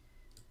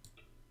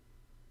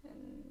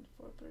 and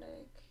for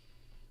black.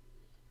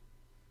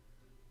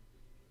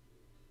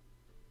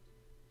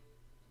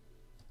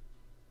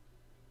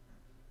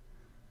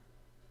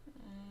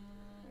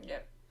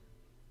 Yep.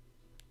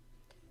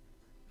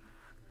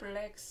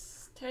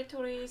 Black's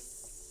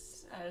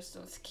territories are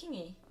so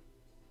skinny.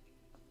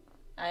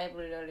 I have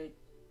really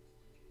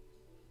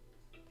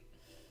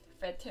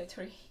fat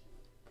territory.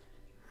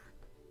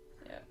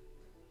 Yeah.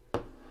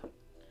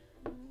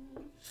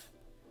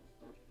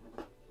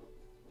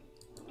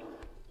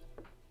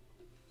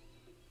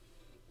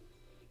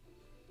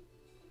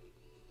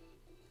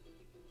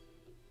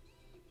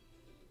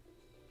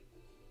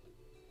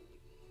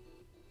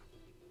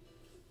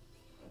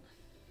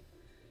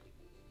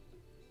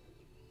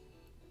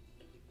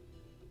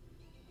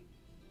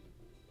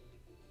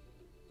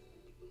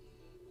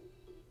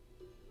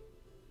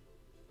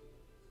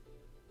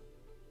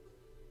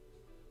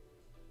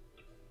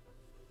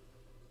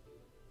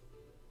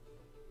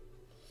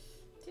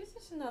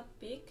 It's not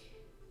big.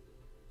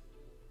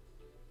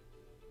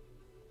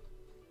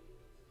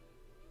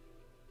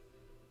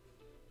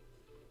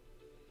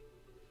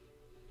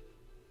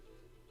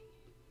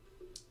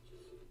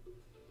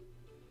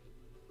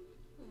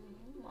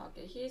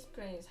 Okay, his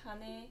plan is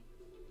Hane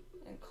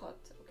and cut.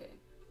 Okay.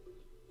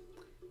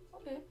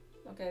 Okay.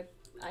 Okay.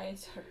 I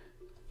answer.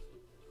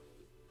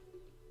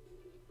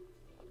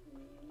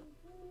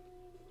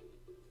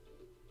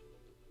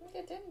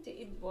 Okay, then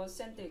it was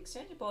sent to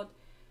exchange, but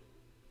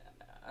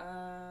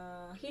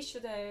he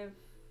should have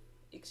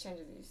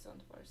exchanged this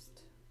one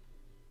first.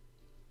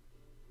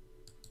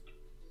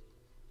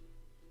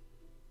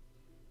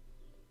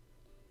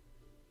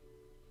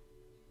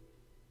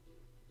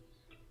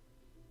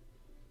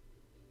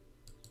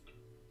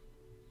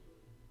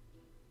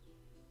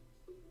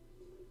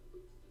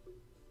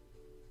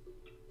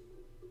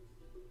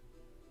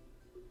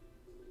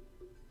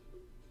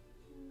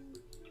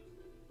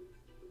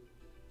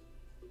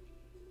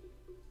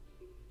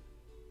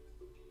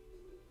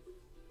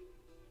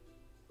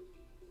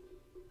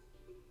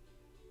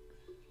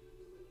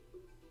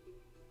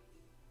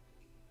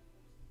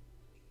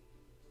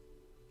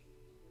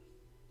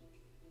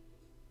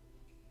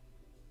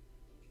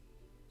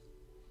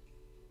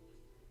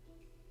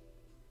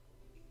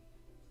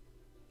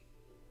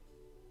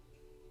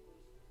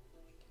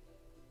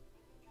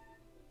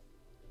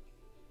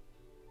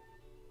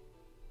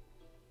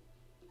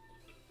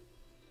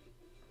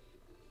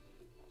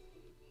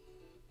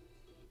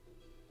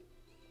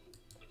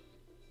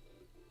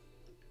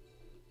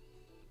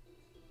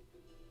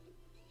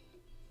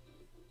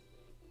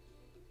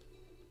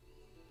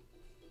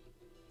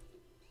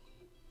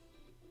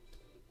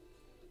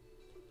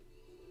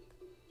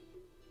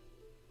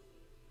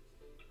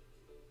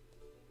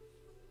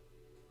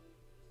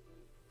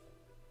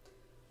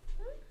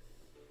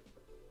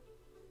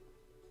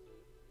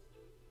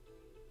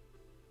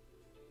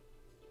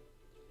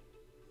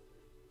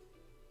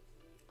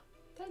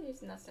 That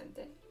is not sent.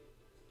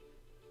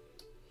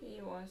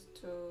 He wants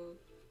to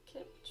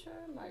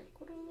capture my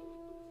group,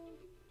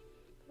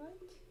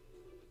 right?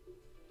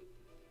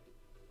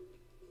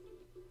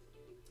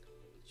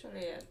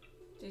 Actually, yeah,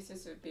 this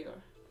is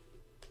bigger.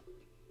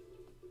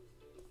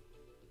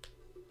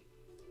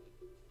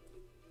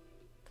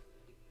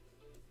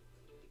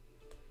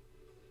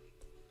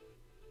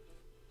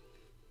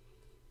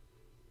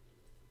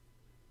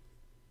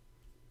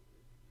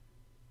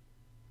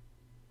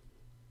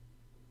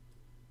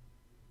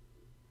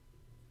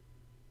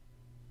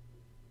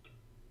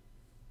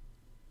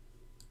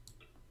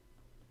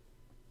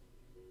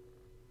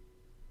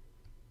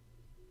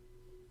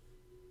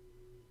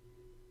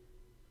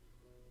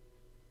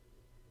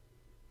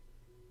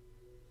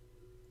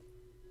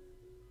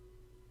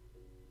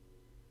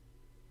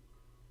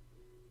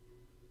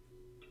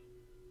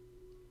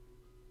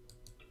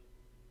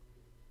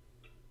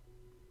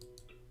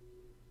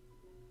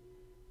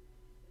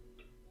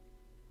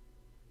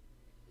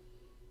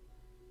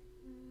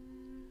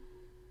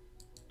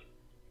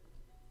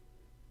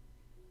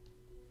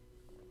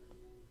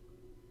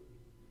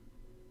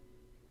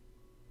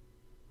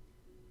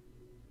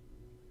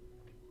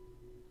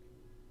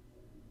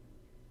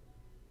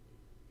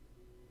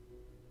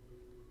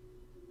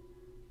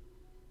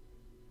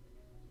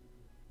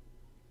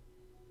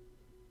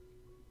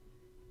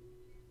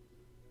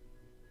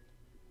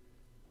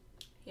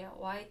 Yeah,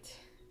 white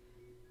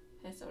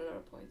has a lot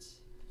of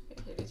points.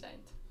 Okay, he resigned.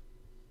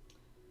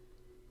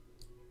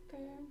 Okay.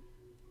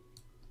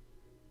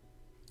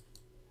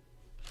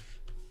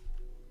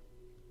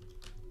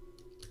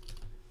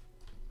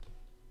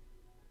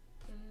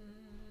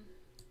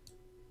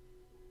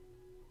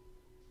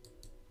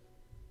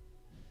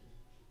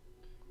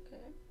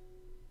 Okay.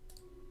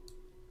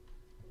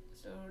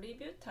 So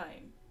review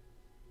time.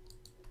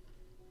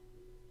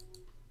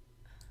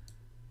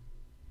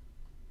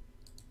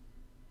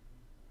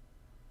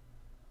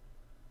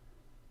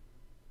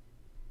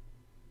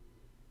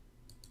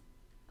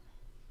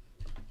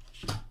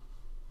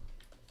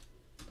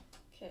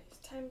 Okay, it's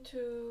time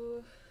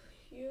to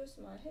use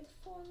my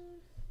headphone.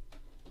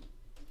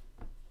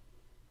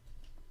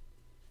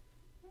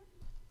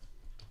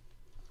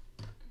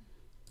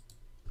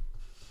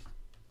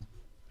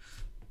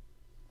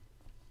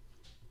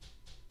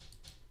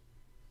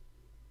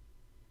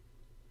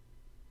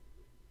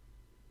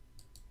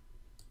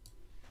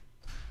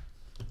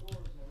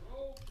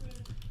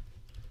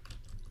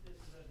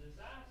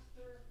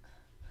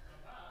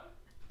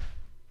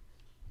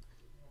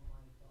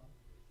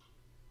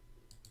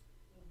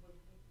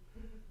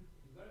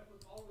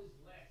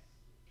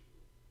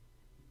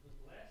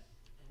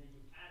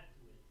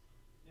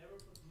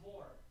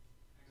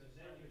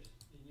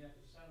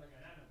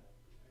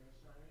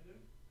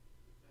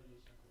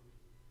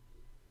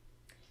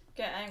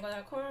 Okay, I'm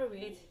gonna call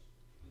with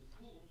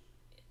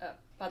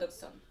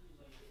Badukstone.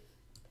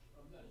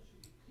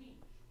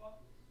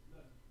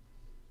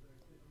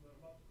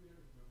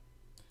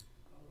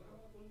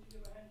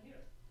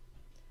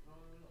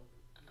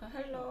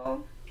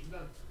 Hello.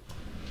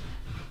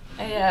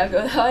 Yeah,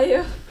 good. How are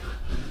you?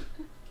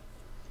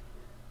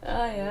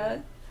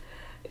 Yeah.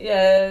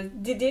 Yeah.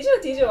 Did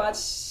you watch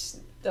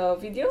the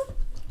video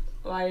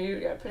while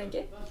you are playing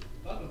it?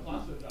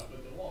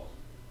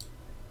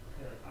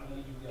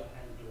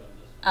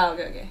 Ah,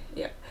 okay, okay.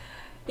 Yeah.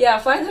 Yeah,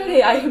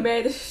 finally I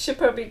made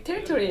super big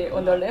territory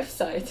on the left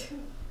side.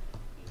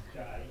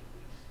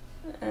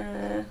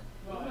 Uh,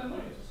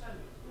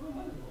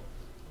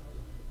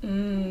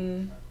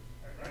 mm,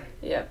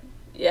 yeah,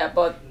 yeah,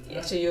 but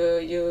actually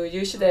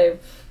you should have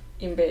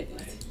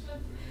embedded it.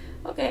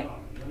 Okay,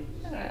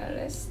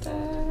 let's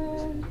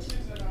start.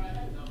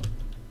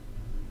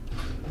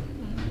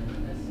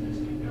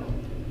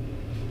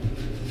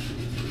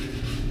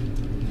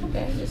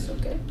 Okay, it's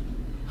okay.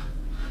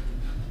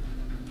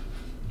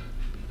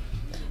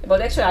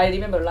 But actually, I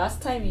remember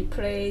last time we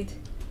played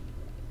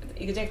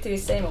exactly the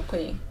same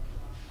opening,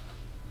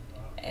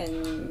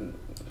 and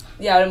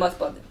yeah, almost.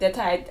 But that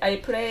time I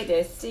played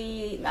a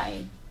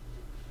C9,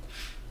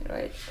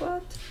 right?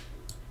 But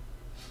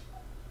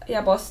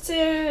yeah, but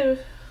still,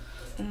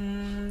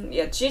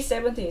 yeah,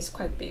 G17 is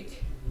quite big.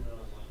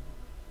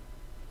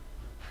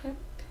 Yep.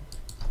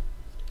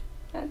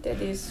 And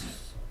that is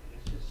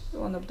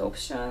one of the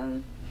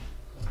options.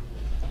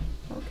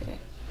 Okay.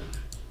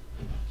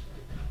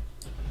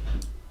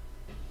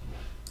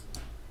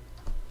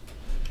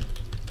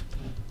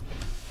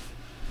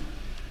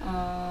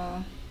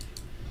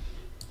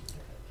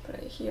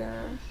 Play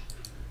here.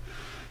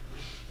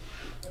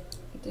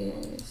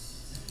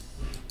 This.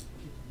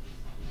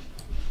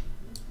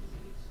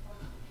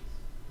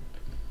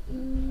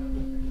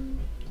 And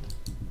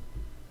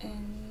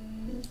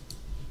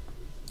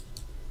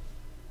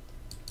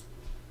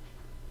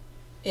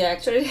yeah,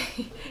 actually,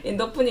 in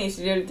the opening it's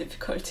really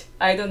difficult.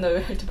 I don't know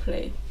where to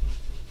play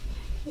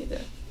either.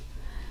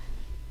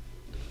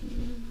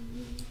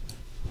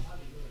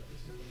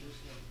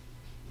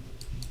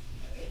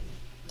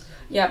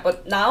 Yeah,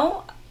 but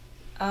now,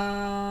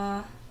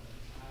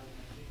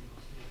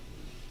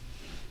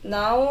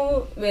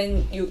 now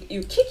when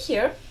you kick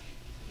here,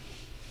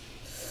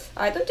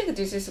 I don't think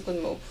this is a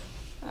good move.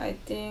 I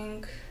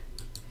think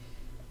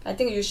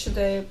you should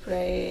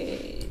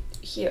play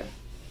here.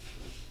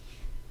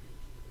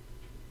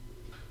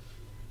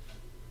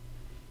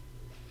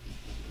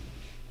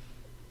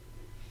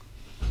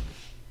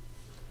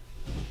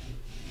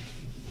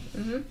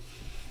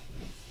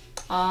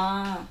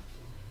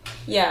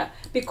 Yeah,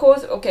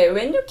 because okay,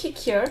 when you kick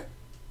here,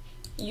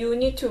 you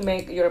need to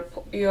make your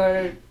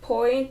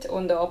point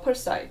on the upper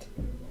side,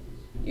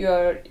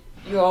 your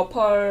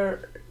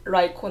upper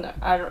right corner,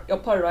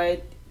 upper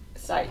right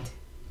side.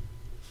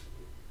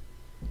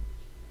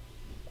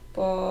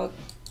 But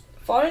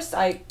first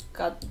I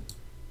got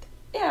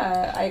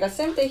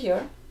center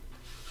here,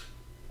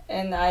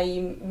 and I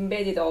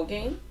embedded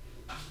again.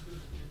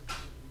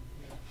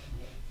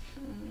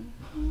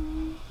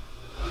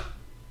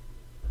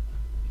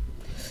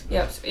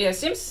 Yeah,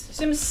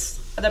 seems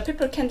the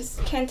people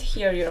can't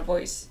hear your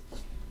voice.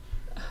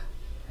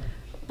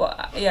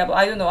 But yeah, but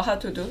I don't know how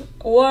to do.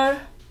 Or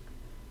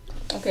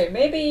okay,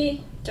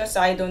 maybe just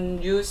I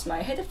don't use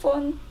my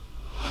headphone.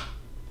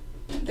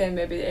 Then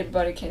maybe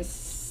everybody can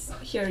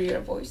hear your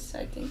voice,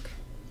 I think.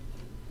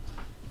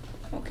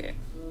 Okay.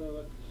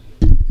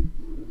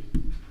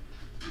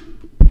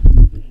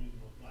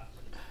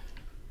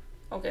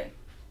 Okay.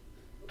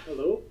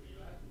 Hello?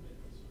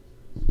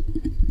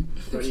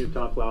 Why don't you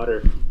talk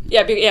louder?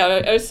 Yeah,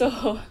 yeah.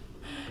 Also,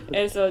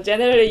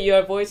 generally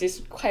your voice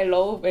is quite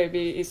low.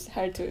 Maybe it's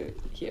hard to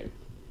hear.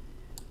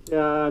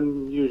 Yeah,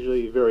 I'm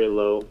usually very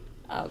low.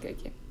 Okay,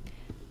 okay.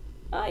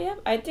 Yeah.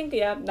 I think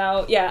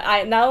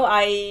now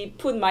I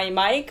put my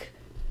mic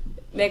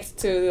next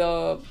to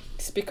the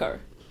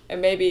speaker,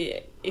 and maybe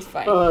it's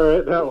fine. All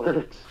right, that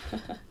works.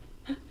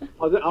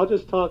 I'll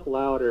just talk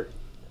louder.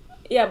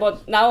 Yeah,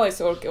 but now it's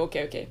okay.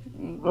 Okay. Okay.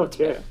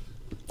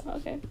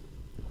 Okay.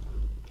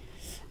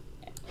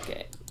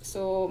 Okay.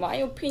 So my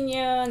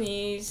opinion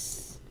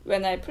is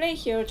when I play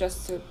here,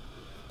 just to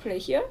play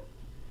here,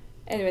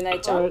 and when I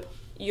jump,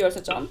 you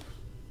also jump.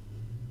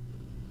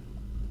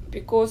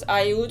 Because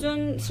I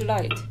wouldn't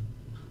slide.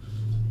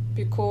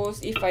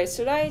 Because if I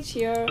slide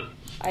here,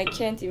 I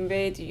can't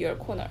invade your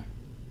corner.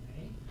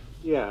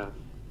 Yeah.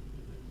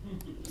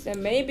 So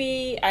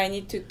maybe I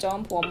need to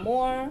jump one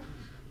more,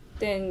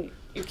 then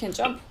you can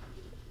jump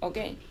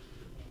again.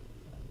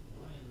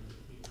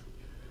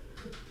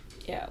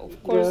 Yeah,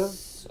 of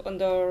course,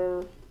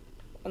 yeah.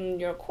 On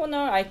your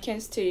corner, I can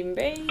still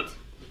invade.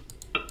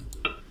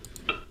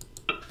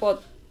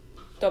 But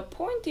the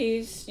point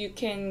is, you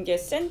can get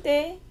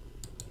sente,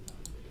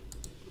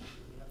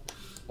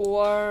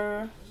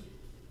 or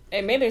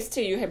and maybe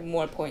still you have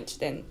more points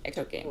than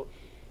actual game. Well,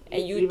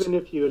 and you even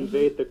if you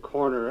invade the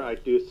corner, I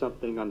do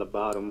something on the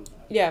bottom.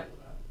 Yeah.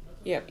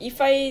 If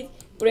I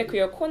break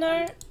your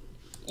corner,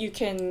 you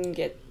can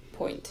get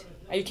point.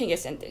 You can get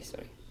center.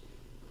 Sorry.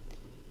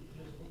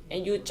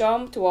 And you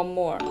jump to one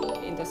more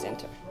in the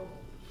center.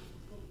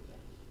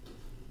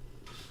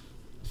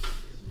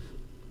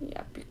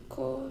 Yeah,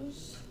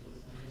 because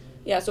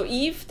Yeah, so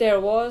if there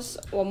was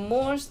one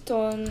more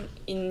stone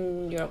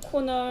in your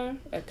corner,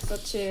 like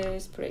such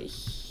as play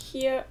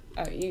here,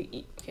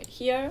 okay,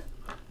 here,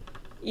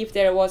 if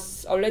there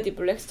was already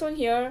black stone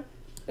here,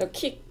 the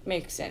kick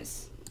makes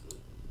sense.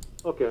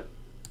 Okay.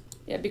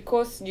 Yeah,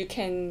 because you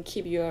can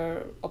keep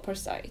your upper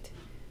side.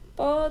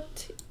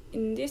 But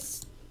in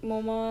this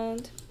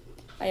moment,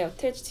 I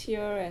attached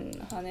here and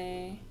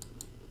hane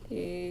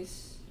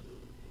this,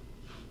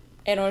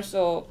 and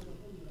also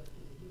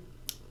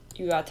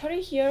you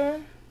atari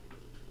here.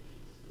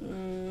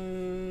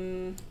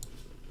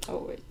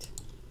 Oh wait,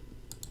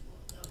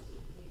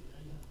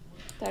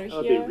 atari That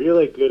would here. be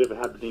really good if it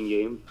happened in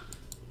game.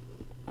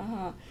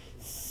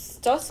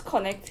 Just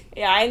connect.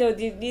 Yeah, I know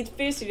it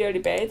feels really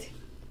bad,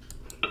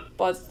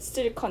 but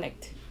still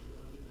connect.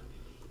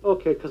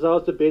 Okay, because I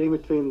was debating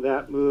between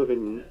that move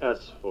and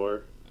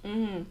S4.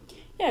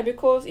 Yeah,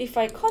 because if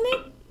I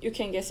connect, you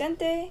can get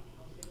sente,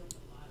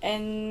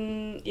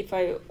 and if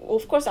I,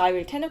 of course, I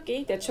will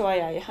tenuki. That's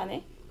why I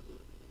hane.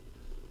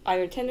 I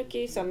will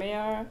tenuki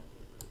somewhere,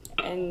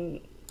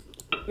 and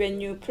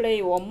when you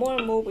play one more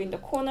move in the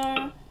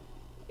corner,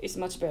 it's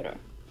much better.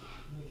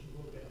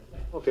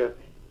 Okay.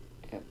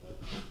 Yep.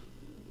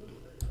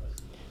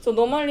 So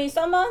normally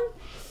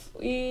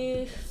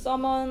we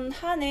summon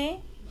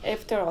hane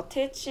after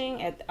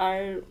attaching at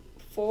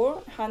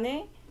R4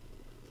 hane.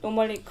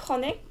 Normally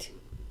connect,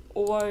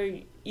 or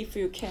if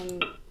you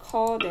can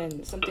call,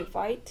 then something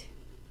fight.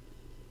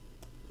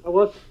 I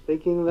was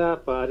thinking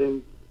that, but I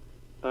didn't.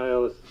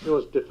 It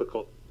was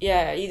difficult.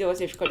 Yeah, it was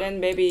difficult, and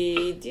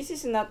maybe this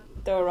is not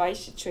the right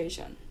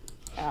situation.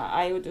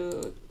 I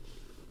would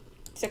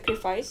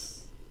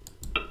sacrifice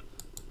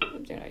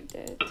something like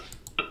that.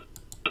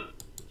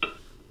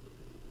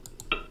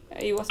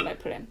 It was my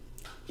plan.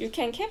 You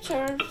can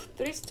capture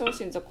 3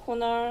 stones in the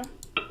corner,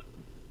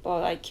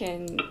 but I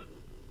can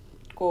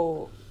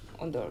go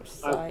on the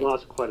side. I've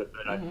lost quite a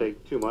bit, I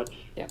think. Too much.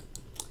 Yeah.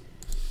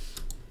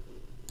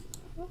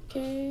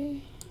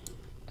 Okay.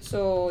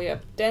 So, yeah,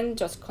 then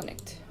just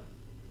connect.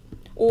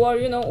 Or,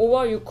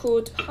 or you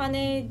could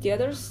hane the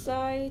other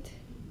side.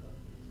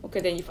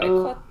 Okay, then if I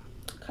cut,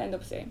 kind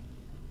of same.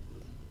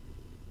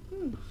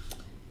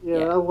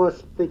 Yeah, I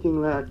was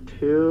thinking that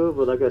too,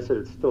 but like I said,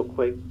 it's still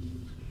quite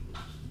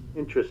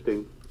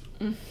interesting.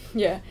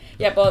 Yeah,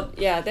 but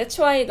yeah, that's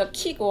why the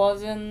kick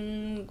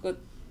wasn't good.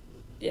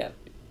 Yeah,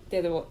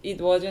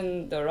 it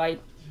wasn't the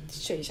right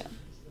situation.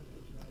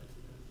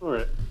 All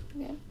right.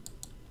 Yeah.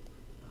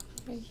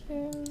 Right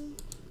here.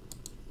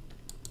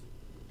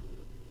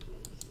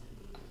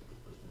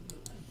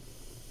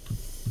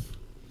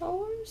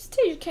 Or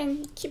still you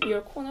can keep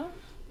your corner.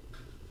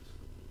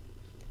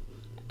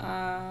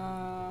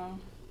 I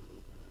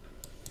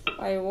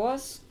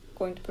was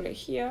going to play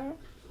here,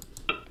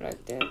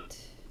 like that.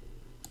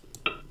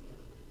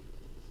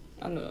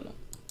 Oh, no.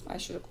 I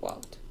should go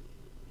out.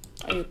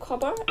 You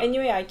cover?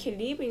 Anyway, I can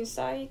live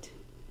inside.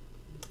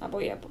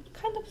 But yeah, but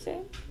kind of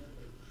same.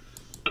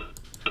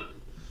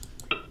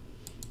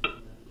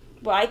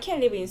 But I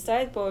can live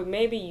inside, but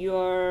maybe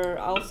your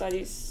outside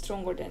is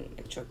stronger than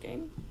actual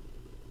game.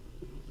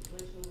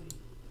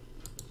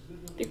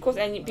 Because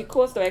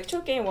the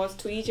actual game was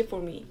too easy for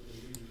me.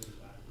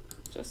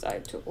 Just I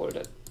took all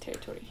the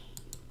territory.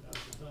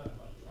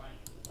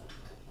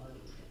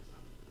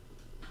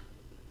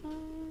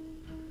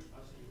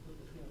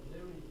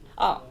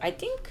 I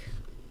think,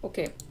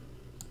 okay.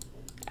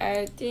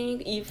 I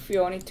think if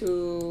you wanted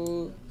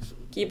to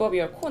give up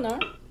your corner,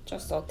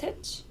 just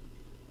attach.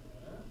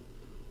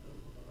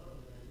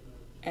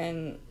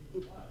 And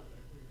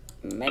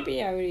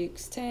maybe I will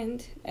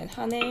extend and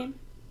hane,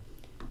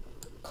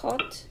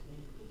 cut.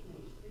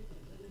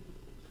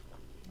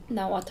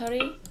 Now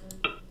atari,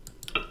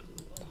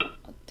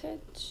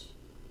 attach.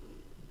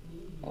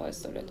 Oh,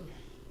 it's already.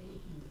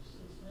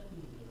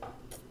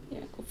 Yeah,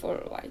 go for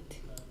white.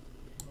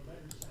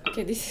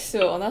 Okay, this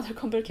is another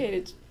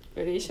complicated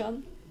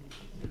variation.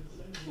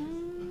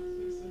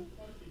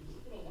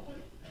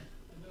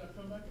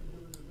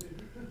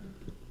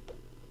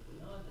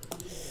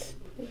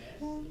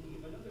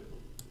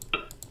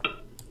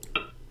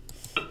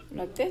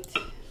 Like that?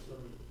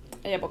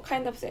 Yeah, but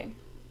kind of same.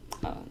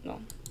 No.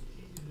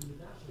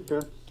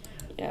 Okay.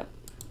 Yeah.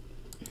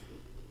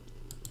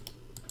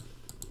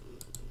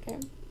 Okay.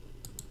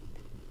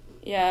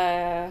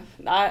 Yeah,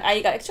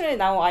 I got actually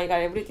now I got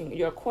everything.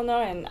 Your corner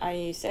and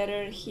I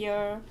settled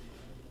here.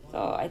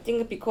 So I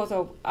think because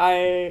of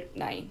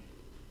R9.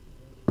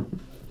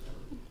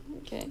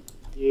 Okay.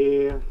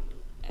 Yeah.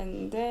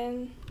 And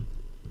then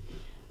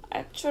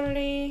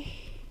actually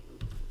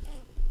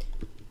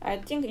I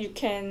think you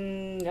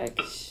can like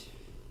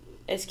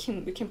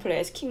S-King, we can play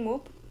S-King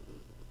move.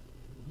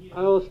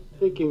 I was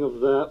thinking of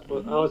that,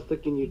 but I was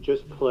thinking you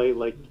just play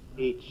like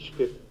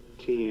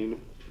H15.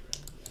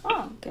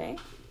 Oh, okay.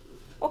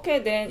 Okay,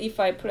 then if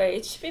I play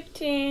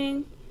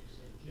H15,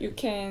 you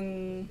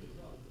can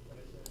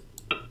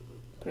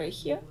play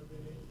here.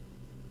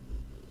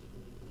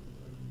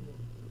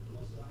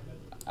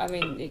 I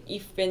mean,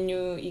 if when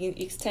you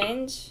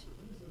extend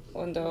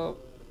on the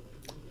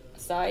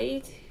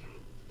side,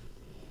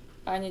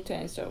 I need to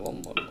answer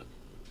one more.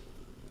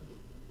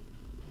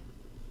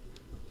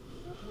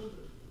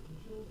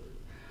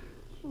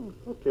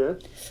 Okay.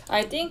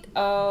 I think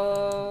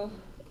K4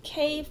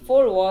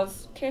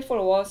 was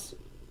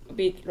a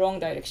bit wrong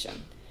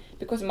direction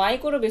because my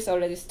group is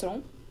already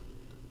strong.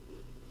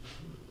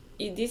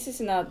 This is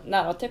not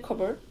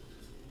attackable,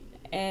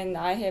 and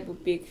I have a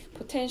big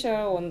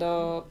potential on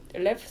the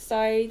left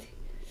side.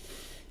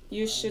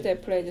 You should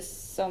have played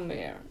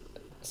somewhere,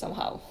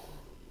 somehow.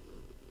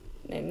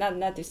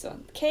 Not this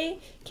one.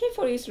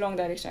 K4 is wrong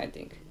direction, I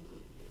think.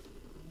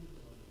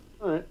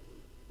 Alright.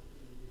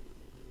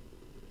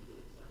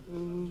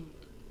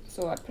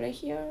 So I play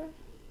here.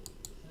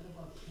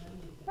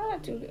 I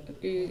think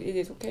it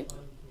is okay.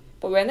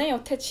 But when I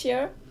attach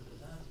here,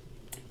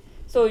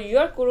 so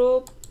your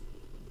group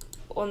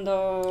on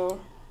the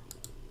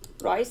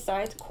right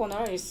side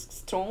corner is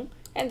strong,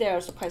 and they are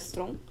also quite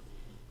strong.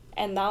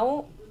 And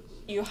now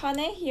you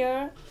hane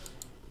here,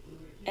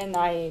 and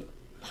I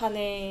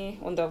hane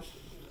on the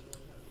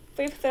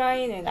fifth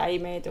line, and I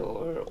made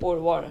all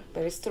wall,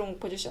 very strong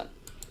position.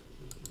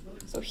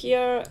 So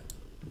here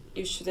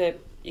you should have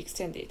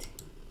extended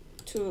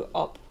to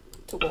go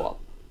up.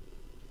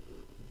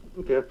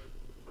 Okay.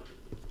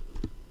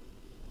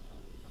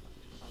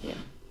 Yeah,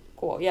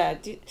 go up. Yeah,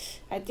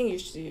 I think you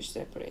should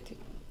separate it.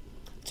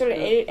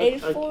 Actually, I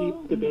L4.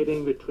 keep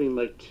debating between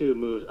like two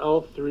moves,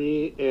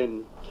 L3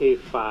 and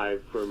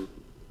K5 from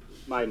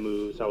my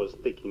moves I was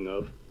thinking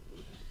of.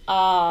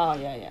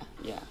 Yeah,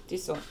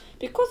 this one.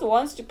 Because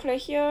once you play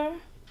here,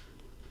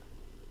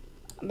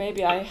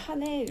 maybe I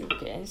hane, you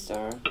can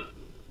answer.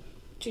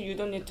 So you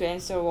don't need to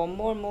answer one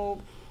more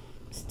move.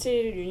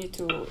 Still, you need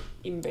to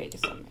invade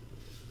somewhere.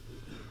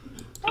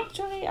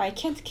 Actually, I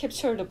can't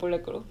capture the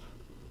black group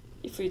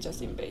if we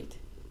just invade.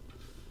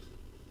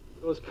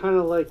 It was kind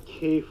of like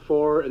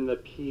K4 and the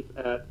peep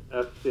at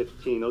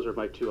F15. Those are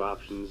my two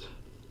options.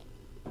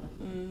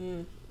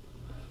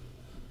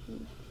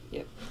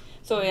 Yep.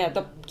 So yeah,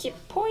 the key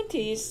point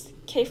is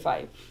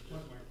K5.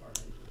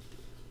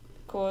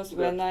 Because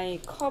when I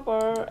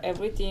cover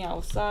everything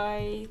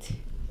outside,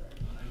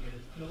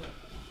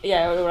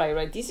 yeah,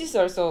 right. This is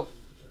also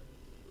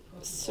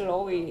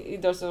slow.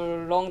 It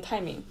also long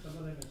timing.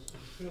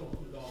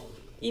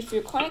 If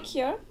you connect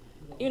here,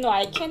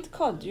 I can't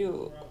cut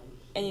you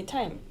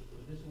anytime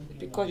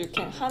because you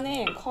can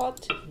hane and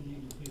cut.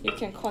 You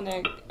can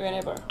connect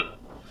whenever.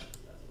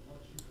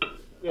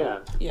 Yeah.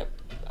 Yep.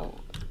 Oh,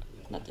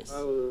 not this.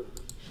 I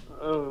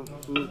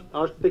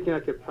was thinking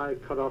I could probably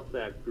cut off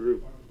that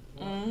group.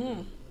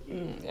 Yeah.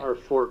 Our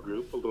 4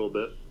 group a little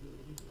bit.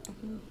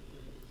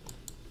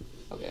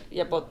 Okay,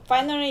 yeah, but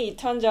finally it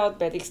turns out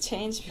bad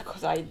exchange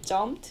because I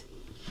jumped.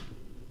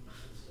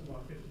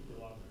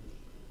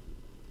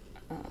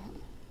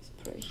 Let's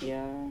play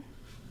here.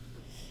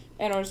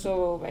 And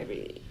also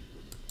maybe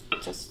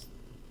just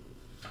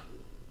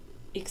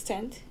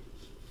extend.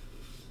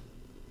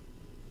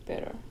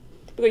 Better.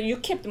 Because you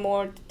kept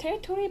more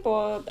territory,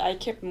 but I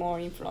kept more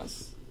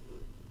influence.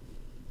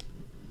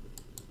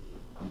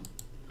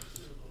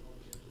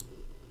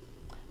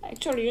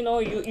 Actually,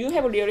 you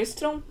have a really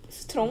strong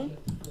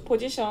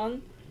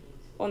position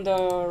on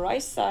the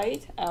right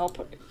side.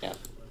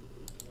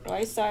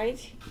 Right side.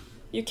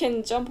 You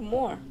can jump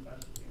more.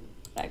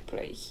 Like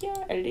play here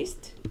at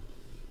least.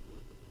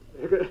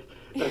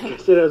 Like I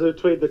said, I was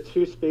between the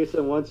 2 space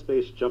and 1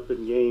 space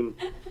jumping game.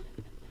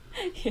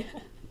 Yeah.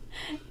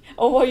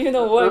 Oh,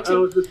 well, what? I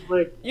was just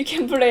like, you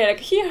can play like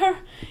here.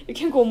 You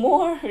can go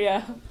more.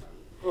 Yeah.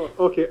 Oh,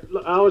 okay.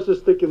 I was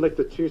just thinking like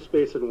the 2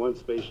 space and 1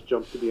 space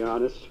jump, to be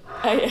honest.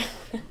 Yeah.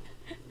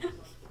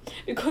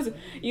 Because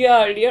you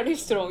are really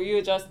strong.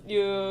 You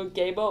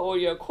gave up all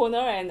your corner,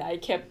 and I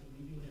kept.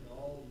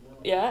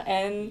 Yeah,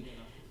 and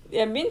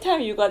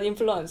meantime you got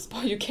influence,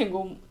 but you can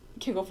go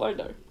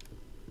further.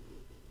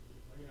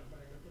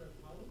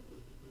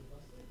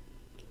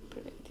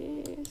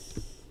 Play this.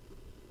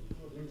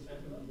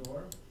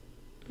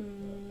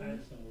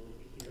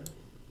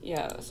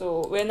 Yeah.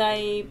 So when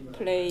I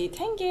play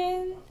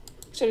Tengen,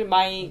 actually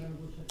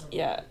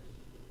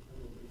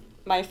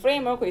my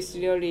framework is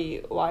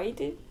really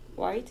wide.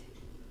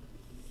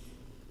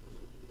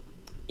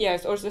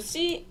 Yes. Also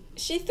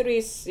C3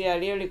 is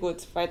really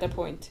good fighter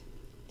point.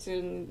 It's a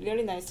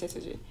really nice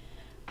strategy.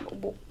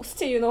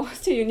 Still,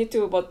 you need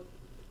to, but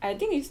I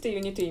think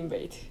you need to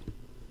invade.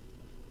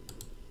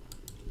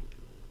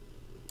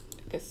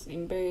 Because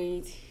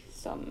invade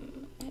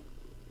somewhere.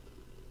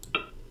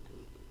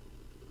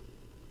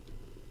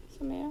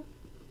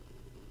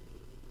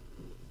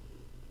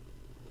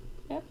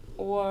 Yep.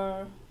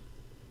 Or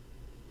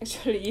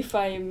actually, if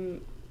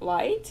I'm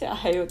white,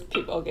 I would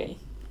pick again.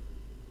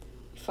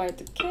 If I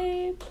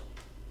cape,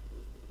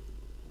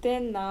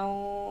 then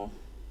now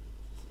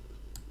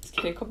it's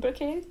getting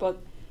complicated,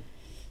 but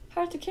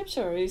hard to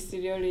capture is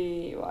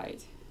really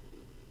wide.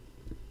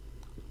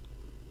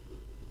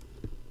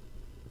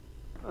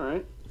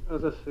 Alright.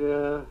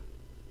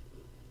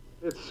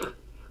 It's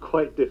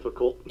quite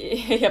difficult.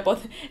 Yeah,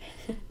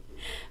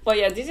 but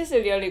yeah, this is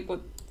a really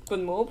good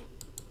move,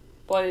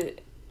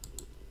 but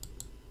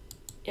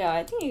Yeah,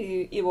 I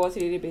think it was a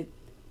little bit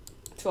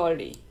too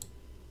early.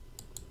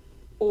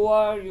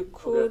 Or you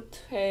could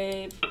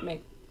have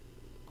make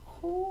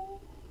ko.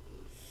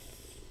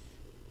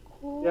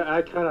 Yeah,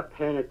 I kind of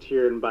panicked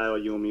here in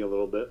Bio-Yumi a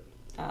little bit.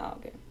 Ah,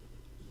 okay.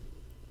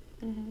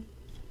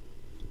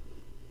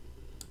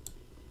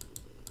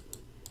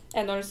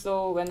 And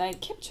also, when I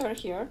capture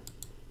here,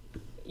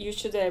 you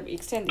should have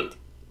extended.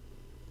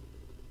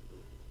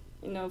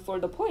 You know, for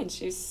the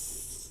points,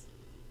 is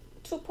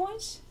 2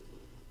 points.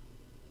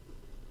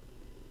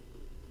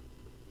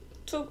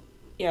 2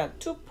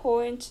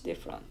 points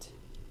different.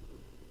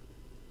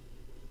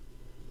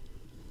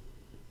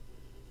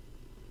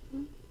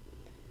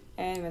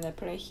 And when I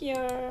play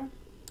here,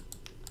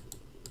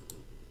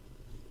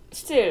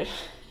 still,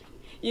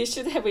 you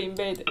should have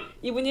invade.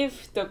 Even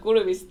if the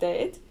group is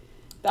died,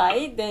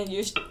 then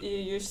you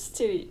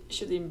still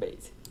should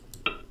invade.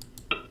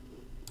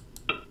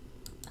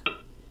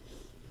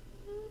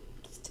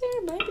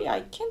 Still, maybe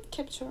I can't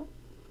capture.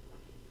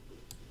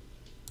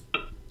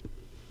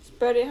 It's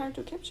very hard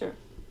to capture.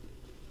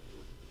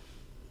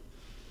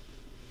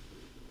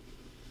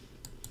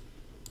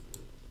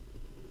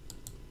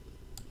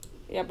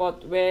 Yeah,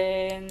 but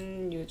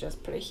when you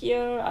just play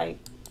here, I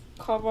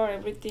cover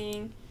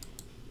everything.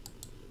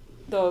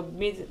 The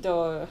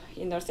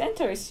inner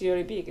center is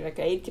really big, like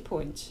 80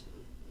 points.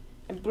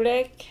 And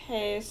black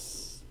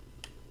has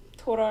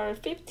total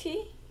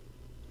 50,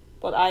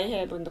 but I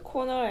have in the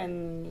corner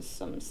and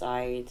some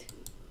side.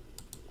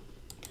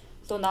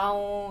 So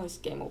now it's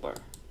game over.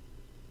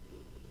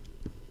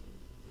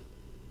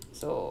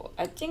 So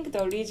I think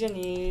the region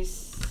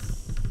is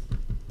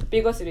the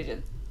biggest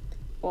region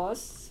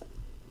was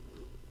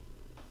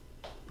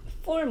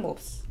 4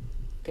 moves.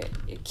 Okay,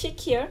 you kick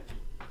here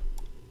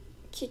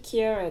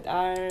at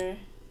R9,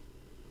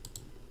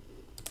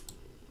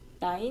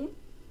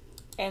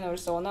 and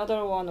also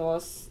another one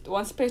was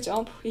one spell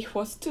jump. It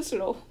was too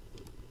slow.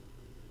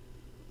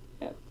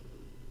 Yep.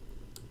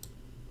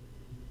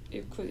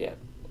 You could, yeah.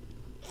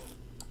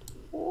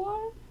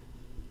 Or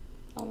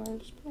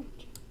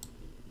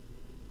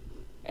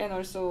and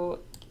also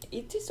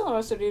it is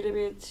also a little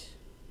bit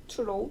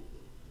too low.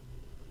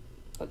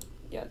 But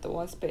yeah, the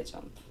one spell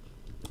jump.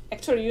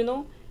 Actually, you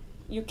know,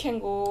 you could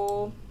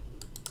go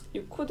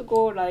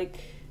like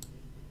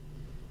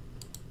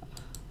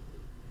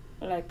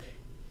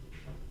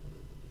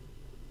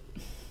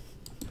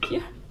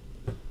here.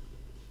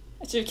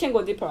 Actually, you can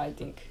go deeper, I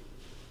think.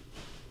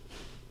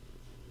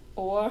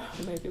 Or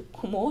maybe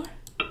more.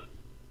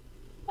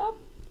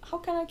 How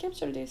can I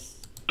capture this?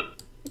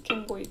 You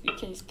can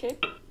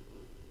escape.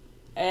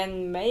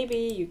 And maybe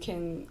you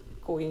can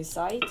go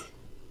inside.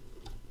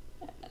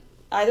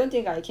 I don't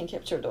think I can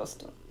capture those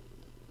two.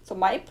 So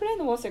my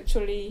plan was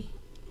actually,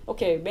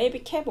 okay, maybe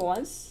cap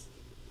once.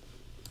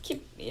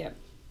 Yeah.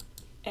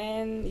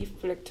 And if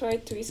black try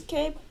to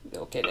escape,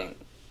 okay then.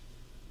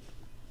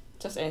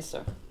 Just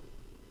answer.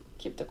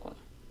 Keep the corner.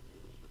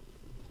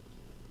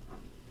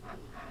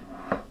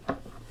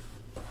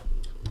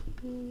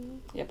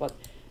 Yeah, but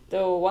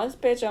the one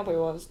spell jump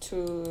was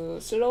too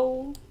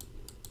slow.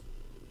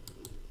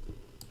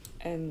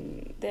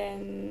 And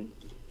then,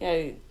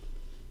 yeah,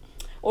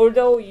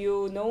 although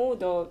you know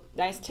the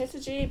nice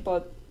strategy,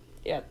 but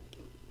yeah,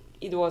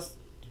 it was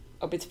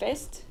a bit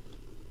fast.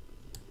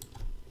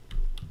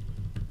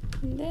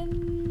 And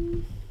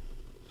then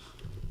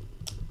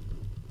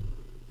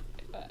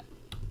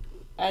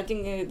I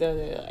think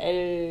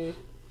the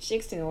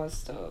L16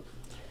 was the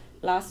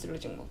last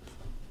losing move.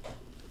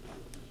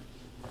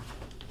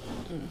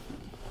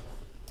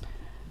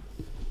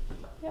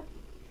 Yep.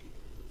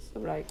 So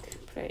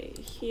like play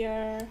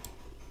here.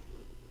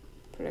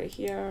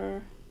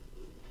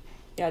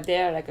 Yeah,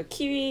 they are like a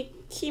key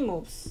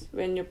moves.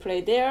 When you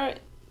play there,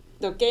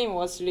 the game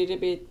was a little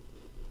bit,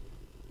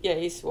 yeah,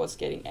 it was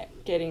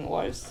getting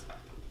worse.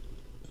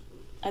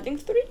 I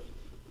think 3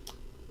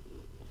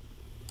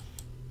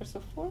 or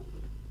so 4.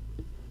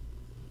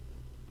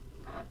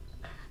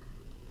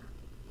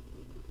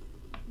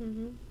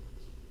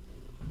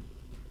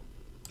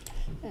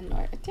 And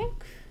I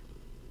think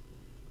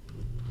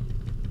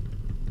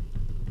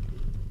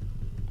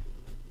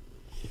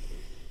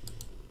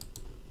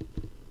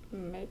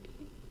maybe,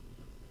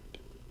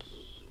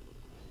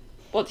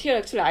 but here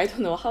actually I don't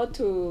know how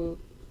to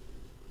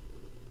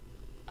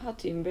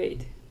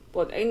invade.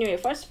 But anyway,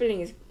 first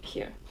feeling is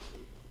here,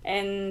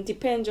 and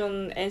depends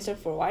on answer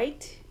for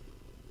white.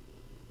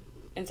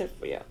 Answer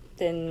for, yeah,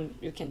 then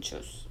you can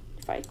choose.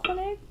 If I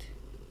connect,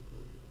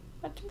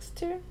 I think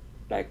still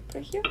like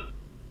play here.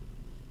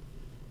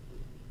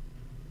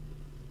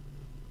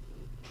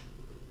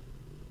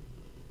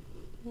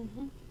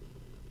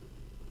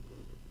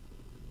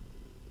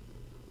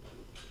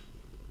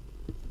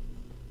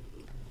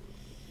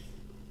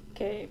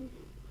 Okay.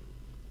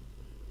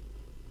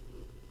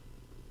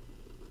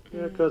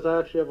 Yeah, because I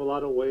actually have a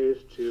lot of ways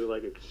to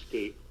like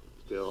escape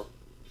still.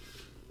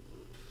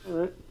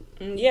 Alright.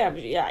 Yeah,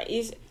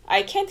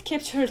 I can't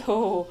capture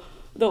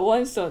the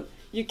one zone.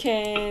 You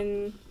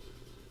can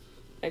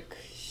like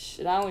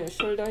down your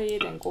shoulder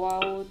hit and go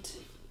out.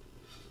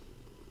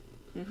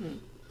 Mm-hmm.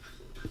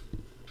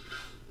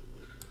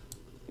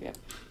 Yep.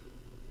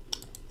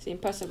 It's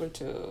impossible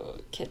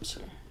to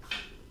capture.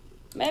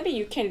 Maybe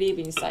you can live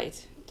inside,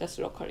 just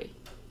locally.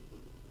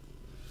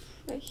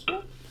 Right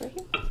here, right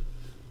here.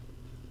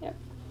 Yep.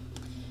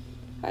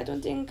 I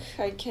don't think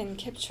I can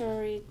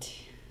capture it.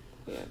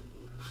 Yep.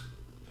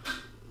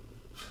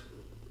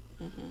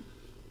 Mm-hmm.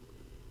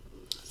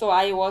 So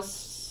I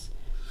was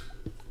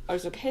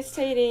also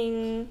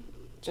hesitating,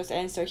 just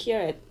answer here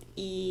at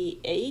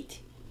E8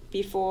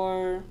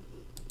 before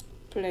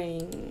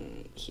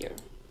playing here,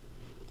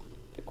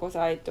 because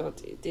I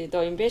thought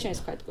the invasion is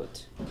quite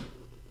good.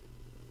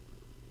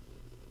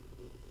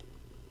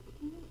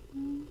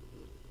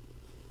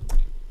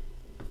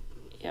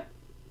 Yep.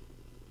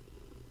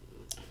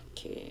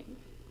 Okay.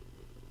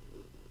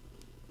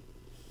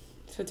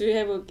 So do you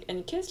have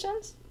any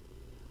questions?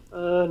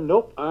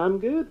 Nope, I'm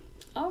good.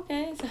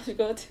 Okay, sounds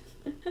good.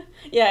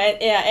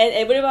 And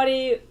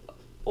everybody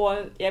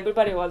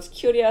was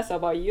curious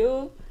about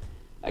you.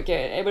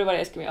 Okay, everybody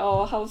asked me,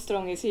 oh, how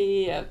strong is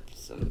he?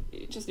 So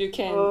just you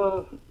can.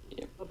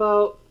 Yeah.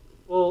 Well,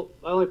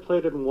 I only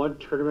played in one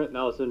tournament, and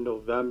that was in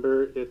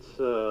November. It's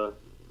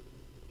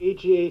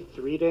AGA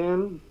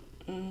 3-Dan.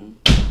 Mm.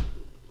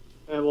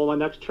 And well, my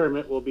next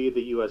tournament will be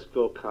the US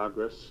Go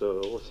Congress,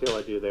 so we'll see how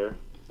I do there.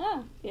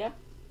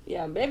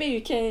 Yeah. Maybe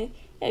you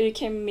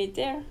can meet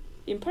there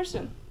in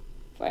person,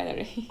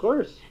 finally. Of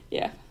course.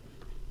 Yeah.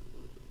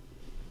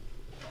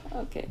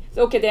 Okay.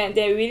 So then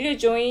will you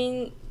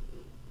join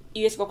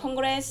US Go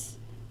Congress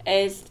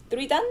as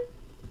 3-Dan?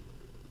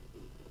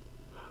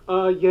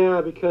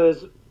 Yeah,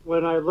 because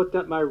when I looked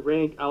at my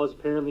rank, I was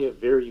apparently a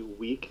very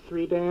weak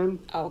 3-Dan.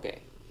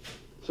 Okay.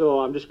 So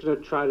I'm just gonna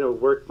try to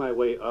work my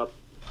way up,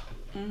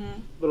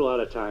 little at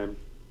a time.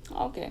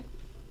 Okay.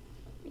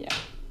 Yeah.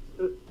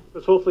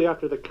 Because hopefully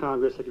after the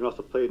Congress, I can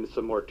also play in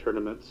some more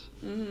tournaments.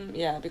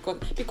 Yeah, because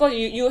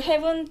you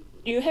haven't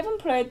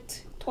played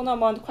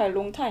tournament quite a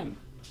long time,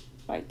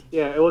 right?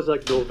 Yeah, it was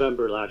like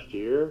November last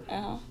year.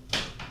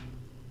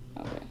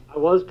 Okay. I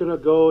was gonna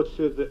go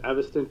to the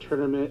Evanston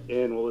tournament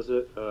in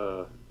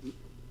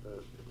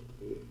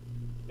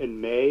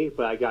in May,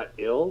 but I got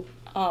ill.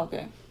 Oh,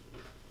 okay.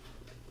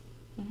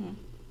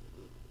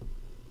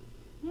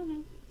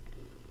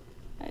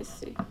 I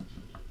see.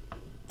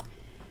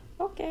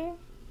 Okay.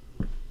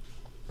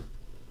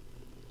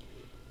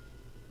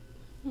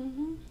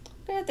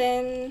 Okay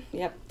then.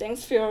 Yep.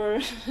 Thanks for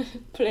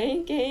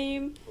playing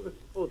game.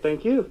 Oh,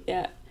 thank you.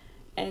 Yeah,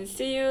 and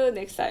see you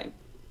next time.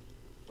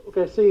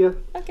 Okay, see ya.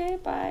 Okay.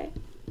 Bye.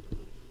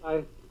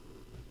 Bye.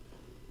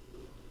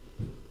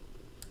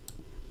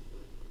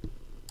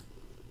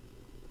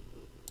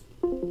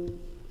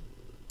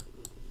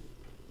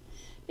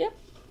 Yep.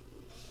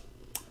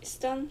 It's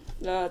done.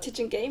 The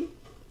teaching game.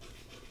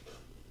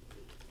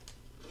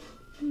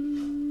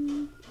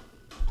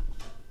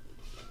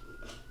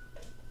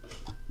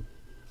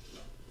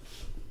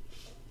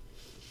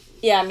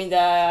 Yeah, I mean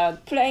the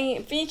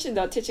finish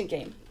the teaching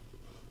game.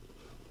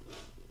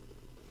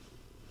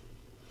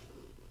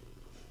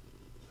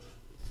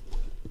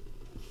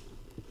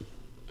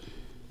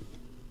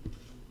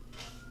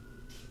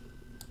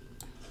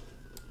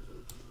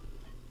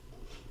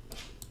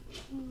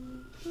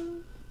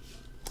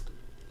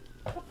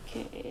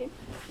 Okay.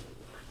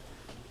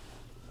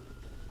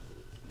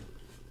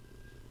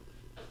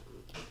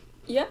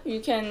 Yeah, you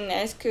can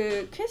ask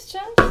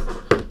questions.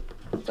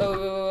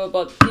 So,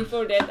 but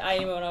before that,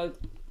 I wanna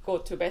go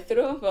to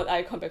bathroom, but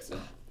I'll come back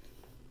soon.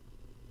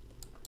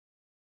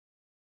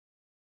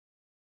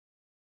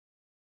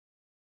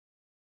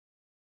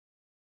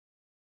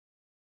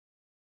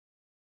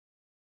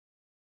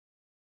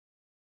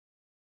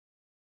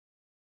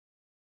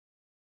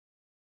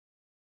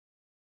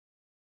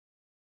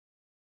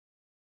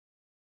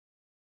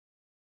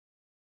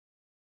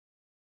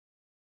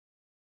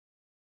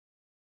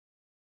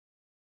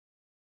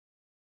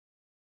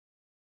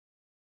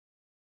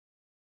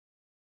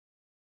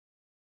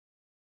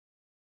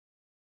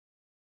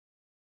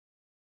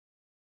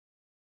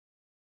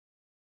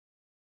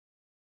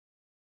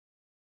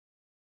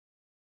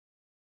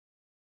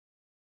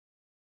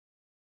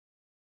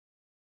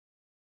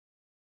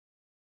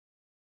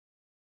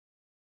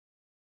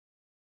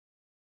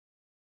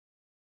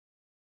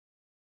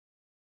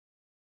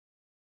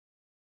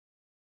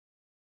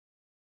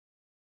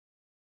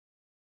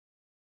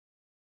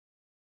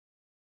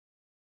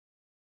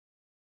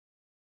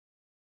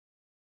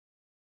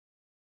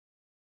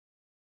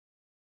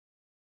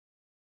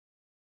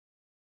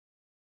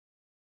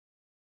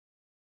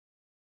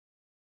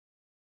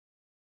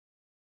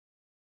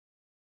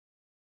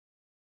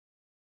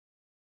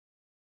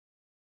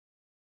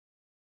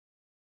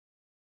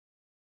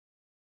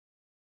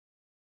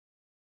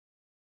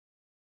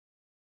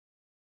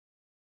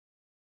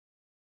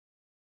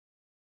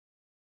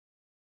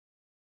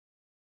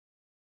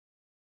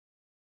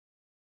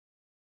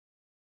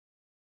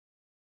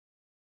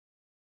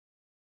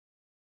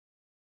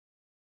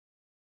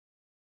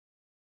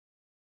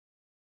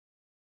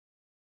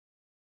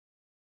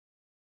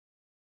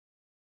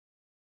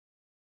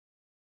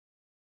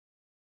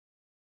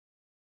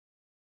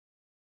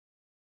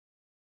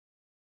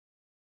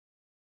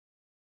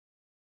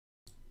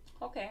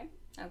 Okay,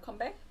 I'll come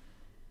back.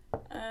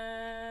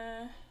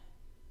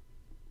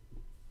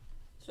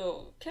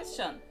 So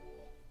question.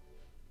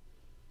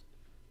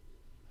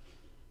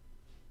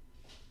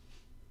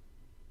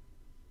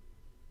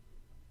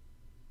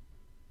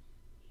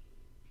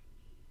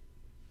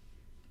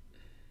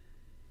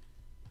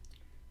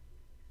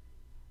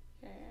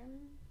 Okay.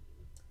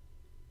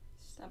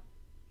 Stop.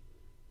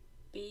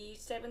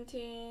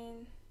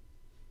 B17.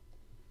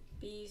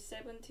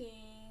 B17.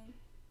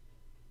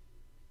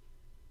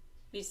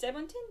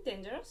 B17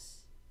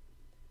 dangerous?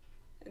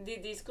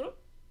 This group?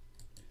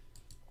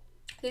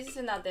 This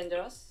is not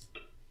dangerous.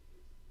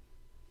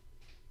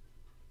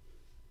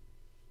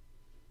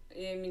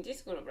 I mean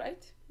this group,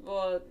 right?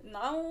 But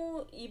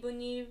now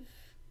even if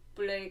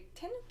black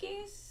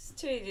Tenuki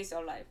still is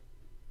alive.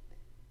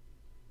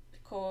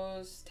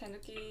 Because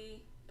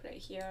Tenuki play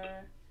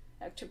here.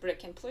 Actually black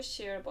can push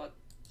here, but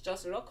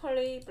just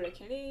locally black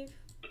can leave.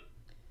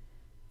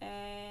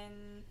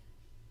 And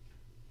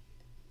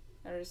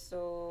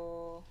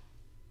also,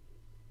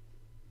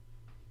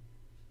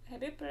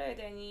 have you played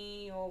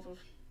any of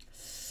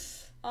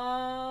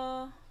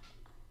I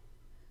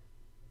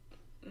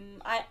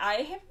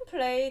haven't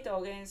played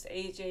against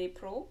AJ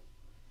Pro,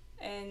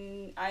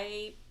 and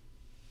I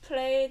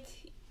played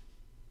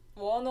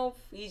one of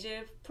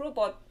EJ Pro,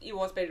 but it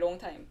was very long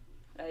time,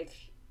 like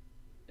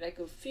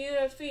a few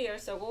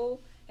years ago,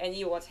 and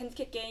it was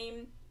handicap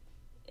game,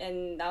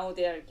 and now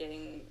they are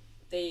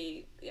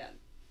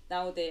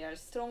now they are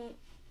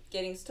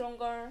getting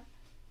stronger,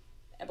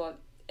 but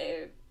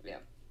yeah,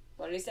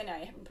 but recently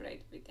I haven't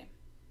played with them.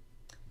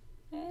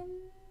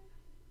 And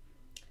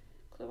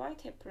could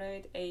white have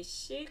played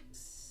a6,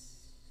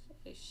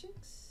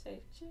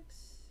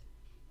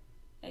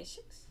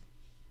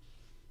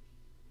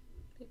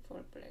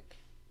 before black.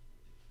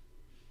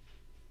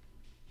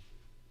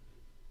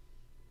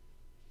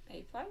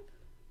 A5,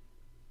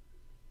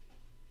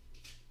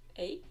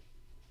 A.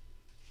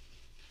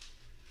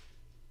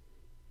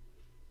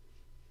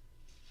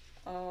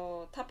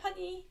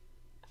 타파니.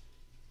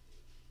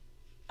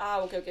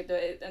 Okay,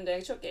 the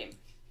actual game.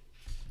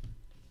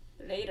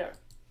 Later.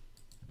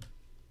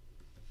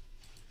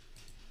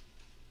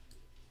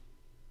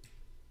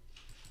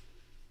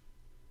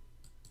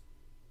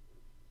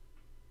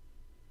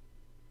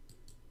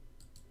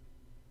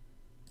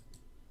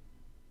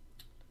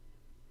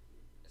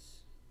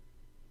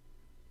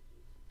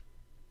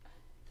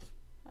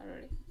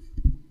 Already.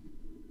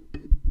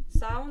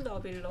 Sound a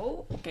bit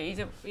low. Okay, is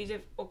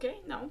it okay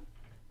now?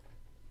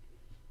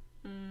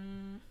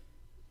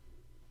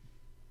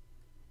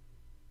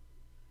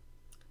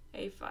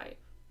 A5.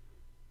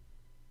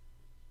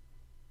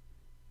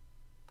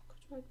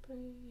 Could I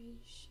play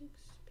A6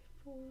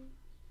 before?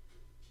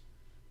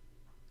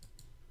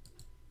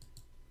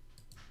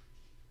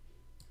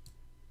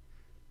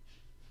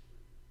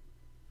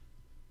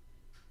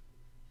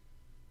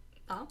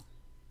 Now?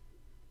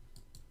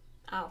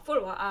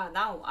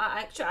 Now.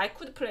 Actually, I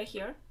could play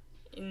here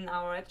in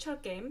our actual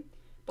game,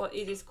 but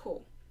it is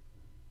cool.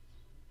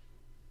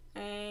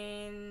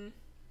 And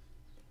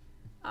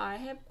I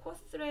have core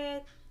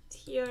thread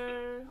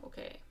here.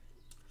 Okay.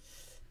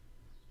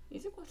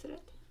 Is it core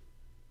thread?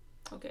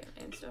 Okay,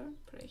 answer.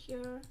 Play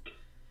here.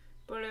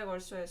 Black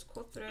also has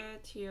core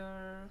thread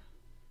here.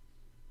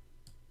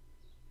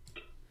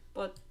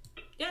 But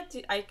yeah,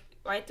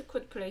 white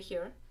could play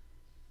here,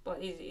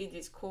 but it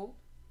is cool.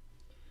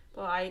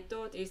 But I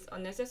thought it's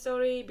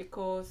unnecessary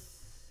because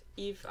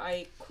if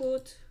I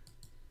could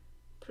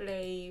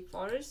play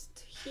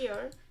first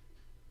here,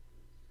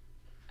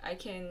 I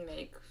can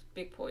make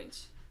big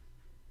points.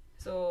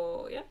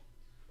 So yeah,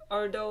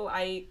 although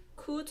I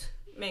could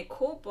make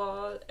cool,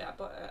 but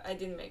I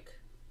didn't make.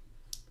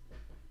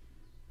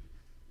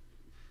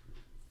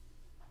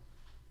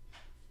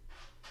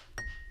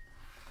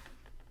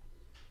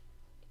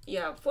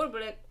 Yeah, for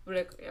black,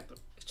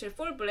 actually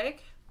for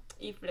black,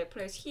 if black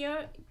plays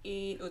here,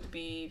 it would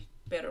be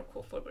better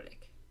call for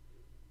black.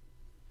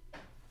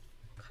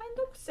 Kind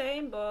of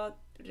same, but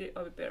a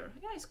bit better.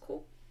 Yeah, it's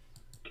cool.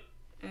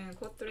 And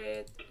code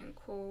thread and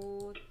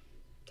code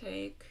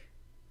take.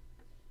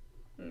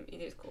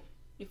 It is cool.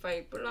 If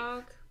I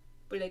block,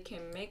 black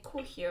can make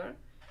call here.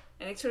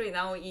 And actually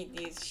now it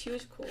is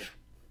huge call.